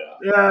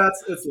 yeah,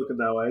 it's looking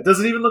that way. Does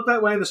it even look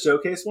that way in the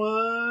showcase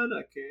one?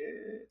 I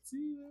can't see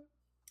it.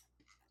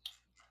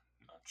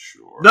 Not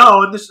sure.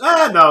 No,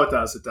 no, it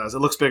does. It does. It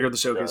looks bigger in the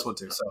showcase one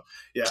too. So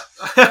yeah,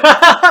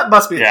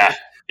 must be. Yeah.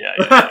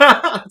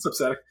 It's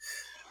upsetting.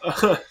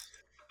 All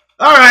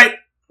right,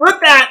 with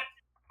that,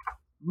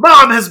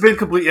 Mom has been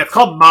complete. Yeah, it's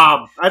called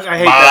Mom. I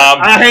hate that.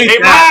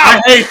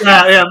 I hate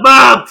that. Yeah,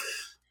 Mom.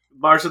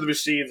 March of the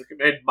Machines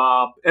made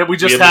Mom, and we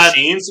just had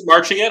machines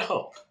marching at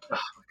home. Oh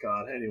my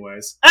god.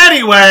 Anyways,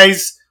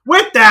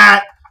 with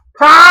that,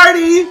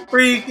 party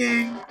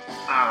freaking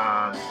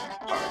on.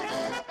 Party.